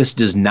saying this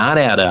does not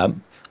add up.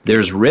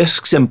 There's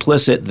risks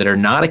implicit that are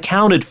not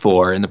accounted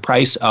for in the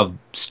price of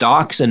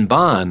stocks and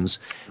bonds.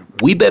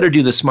 We better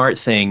do the smart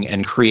thing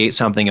and create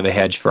something of a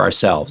hedge for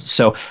ourselves.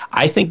 So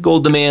I think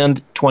gold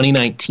demand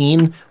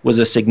 2019 was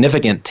a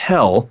significant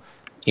tell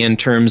in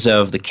terms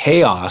of the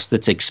chaos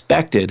that's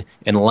expected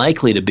and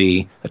likely to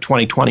be a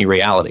 2020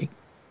 reality.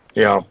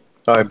 Yeah,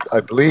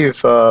 I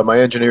believe my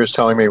engineer is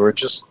telling me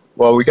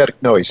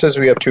he says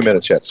we have 2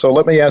 minutes yet. So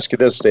let me ask you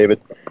this, David.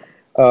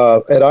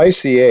 At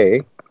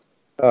ICA,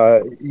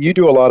 you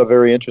do a lot of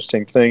very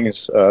interesting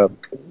things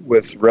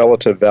with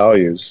relative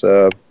values,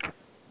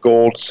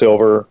 gold,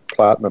 silver,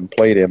 platinum,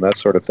 palladium, that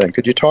sort of thing.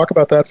 Could you talk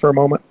about that for a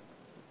moment?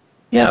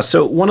 Yeah,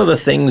 so one of the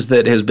things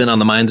that has been on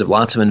the minds of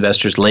lots of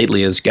investors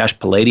lately is, gosh,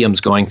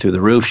 palladium's going through the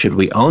roof. Should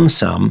we own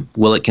some?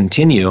 Will it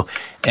continue?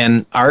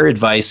 And our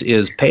advice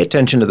is pay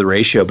attention to the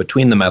ratio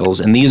between the metals,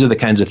 and these are the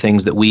kinds of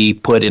things that we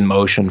put in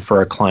motion for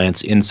our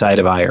clients inside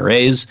of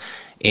IRAs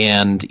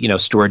and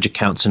storage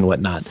accounts and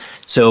whatnot.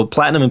 So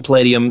platinum and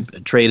palladium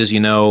trade, as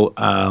you know,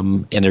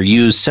 and they're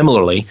used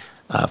similarly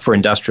for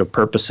industrial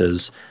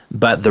purposes,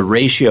 but the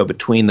ratio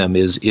between them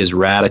is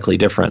radically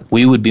different.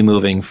 We would be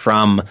moving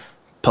from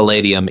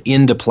palladium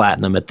into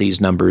platinum at these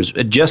numbers.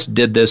 It just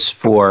did this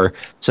for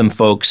some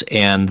folks,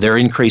 and they're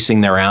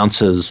increasing their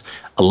ounces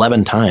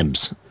 11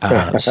 times.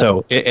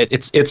 So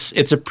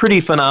it's a pretty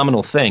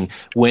phenomenal thing.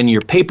 When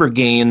your paper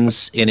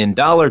gains in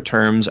dollar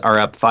terms are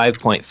up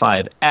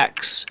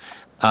 5.5x,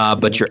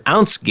 but your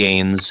ounce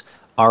gains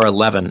are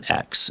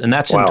 11x, and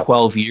that's in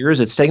 12 years.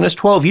 It's taken us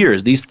 12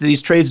 years.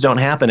 These trades don't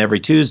happen every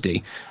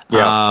Tuesday.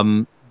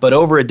 But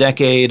over a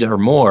decade or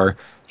more,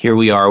 here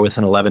we are with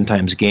an 11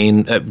 times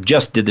gain.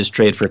 Just did this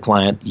trade for a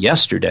client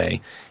yesterday.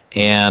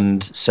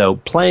 And so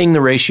playing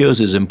the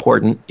ratios is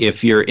important.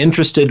 If you're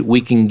interested,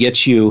 we can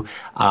get you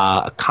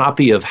a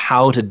copy of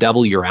How to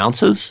Double Your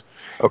Ounces.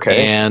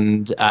 Okay.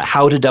 And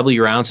How to Double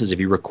Your Ounces, if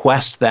you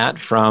request that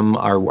from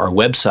our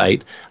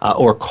website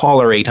or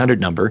call our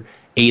 800 number,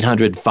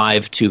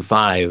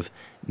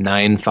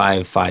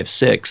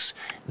 800-525-9556.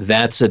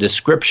 That's a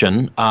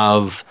description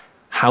of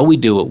how we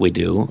do what we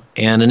do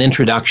and an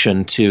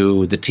introduction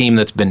to the team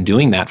that's been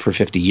doing that for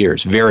 50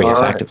 years very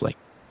effectively.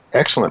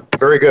 Right. Excellent.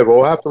 Very good. Well,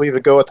 we'll have to leave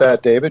it go at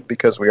that, David,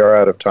 because we are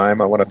out of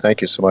time. I want to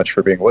thank you so much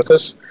for being with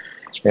us,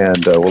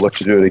 and we'll look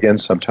to do it again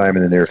sometime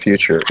in the near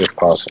future if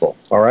possible.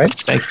 All right?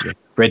 Thank you.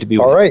 Great to be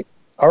with you. All right.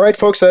 All right,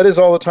 folks, that is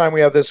all the time we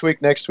have this week.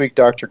 Next week,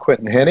 Dr.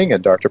 Quentin Henning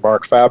and Dr.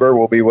 Mark Faber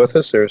will be with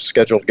us. They're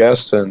scheduled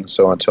guests, and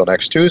so until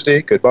next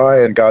Tuesday,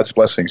 goodbye and God's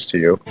blessings to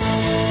you.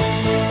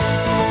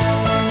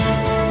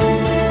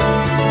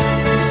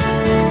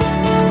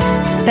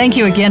 Thank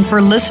you again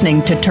for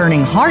listening to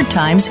Turning Hard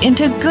Times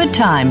into Good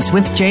Times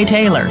with Jay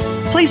Taylor.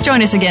 Please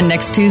join us again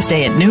next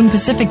Tuesday at noon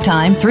Pacific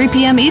Time, 3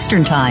 p.m.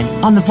 Eastern Time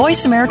on the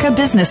Voice America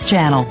Business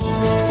Channel.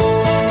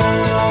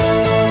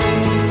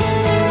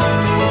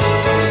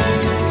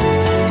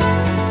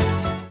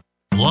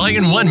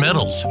 Lion One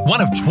Metals,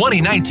 one of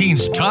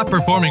 2019's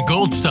top-performing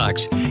gold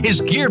stocks, is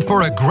geared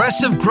for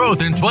aggressive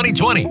growth in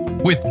 2020.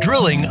 With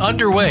drilling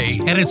underway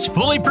at its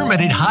fully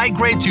permitted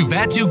high-grade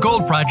Tuvatu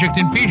gold project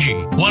in Fiji,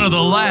 one of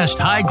the last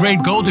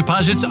high-grade gold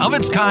deposits of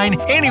its kind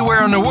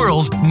anywhere in the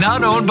world,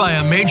 not owned by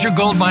a major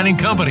gold mining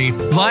company,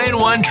 Lion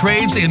One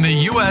trades in the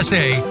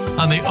USA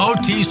on the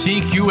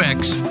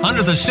OTCQX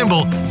under the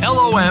symbol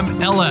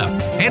LOMLF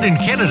and in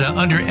Canada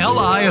under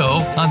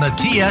LIO on the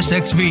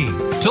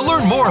TSXV. To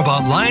learn more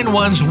about Lion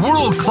One's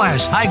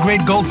world-class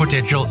high-grade gold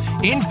potential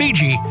in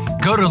Fiji,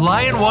 go to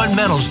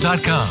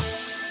liononemetals.com.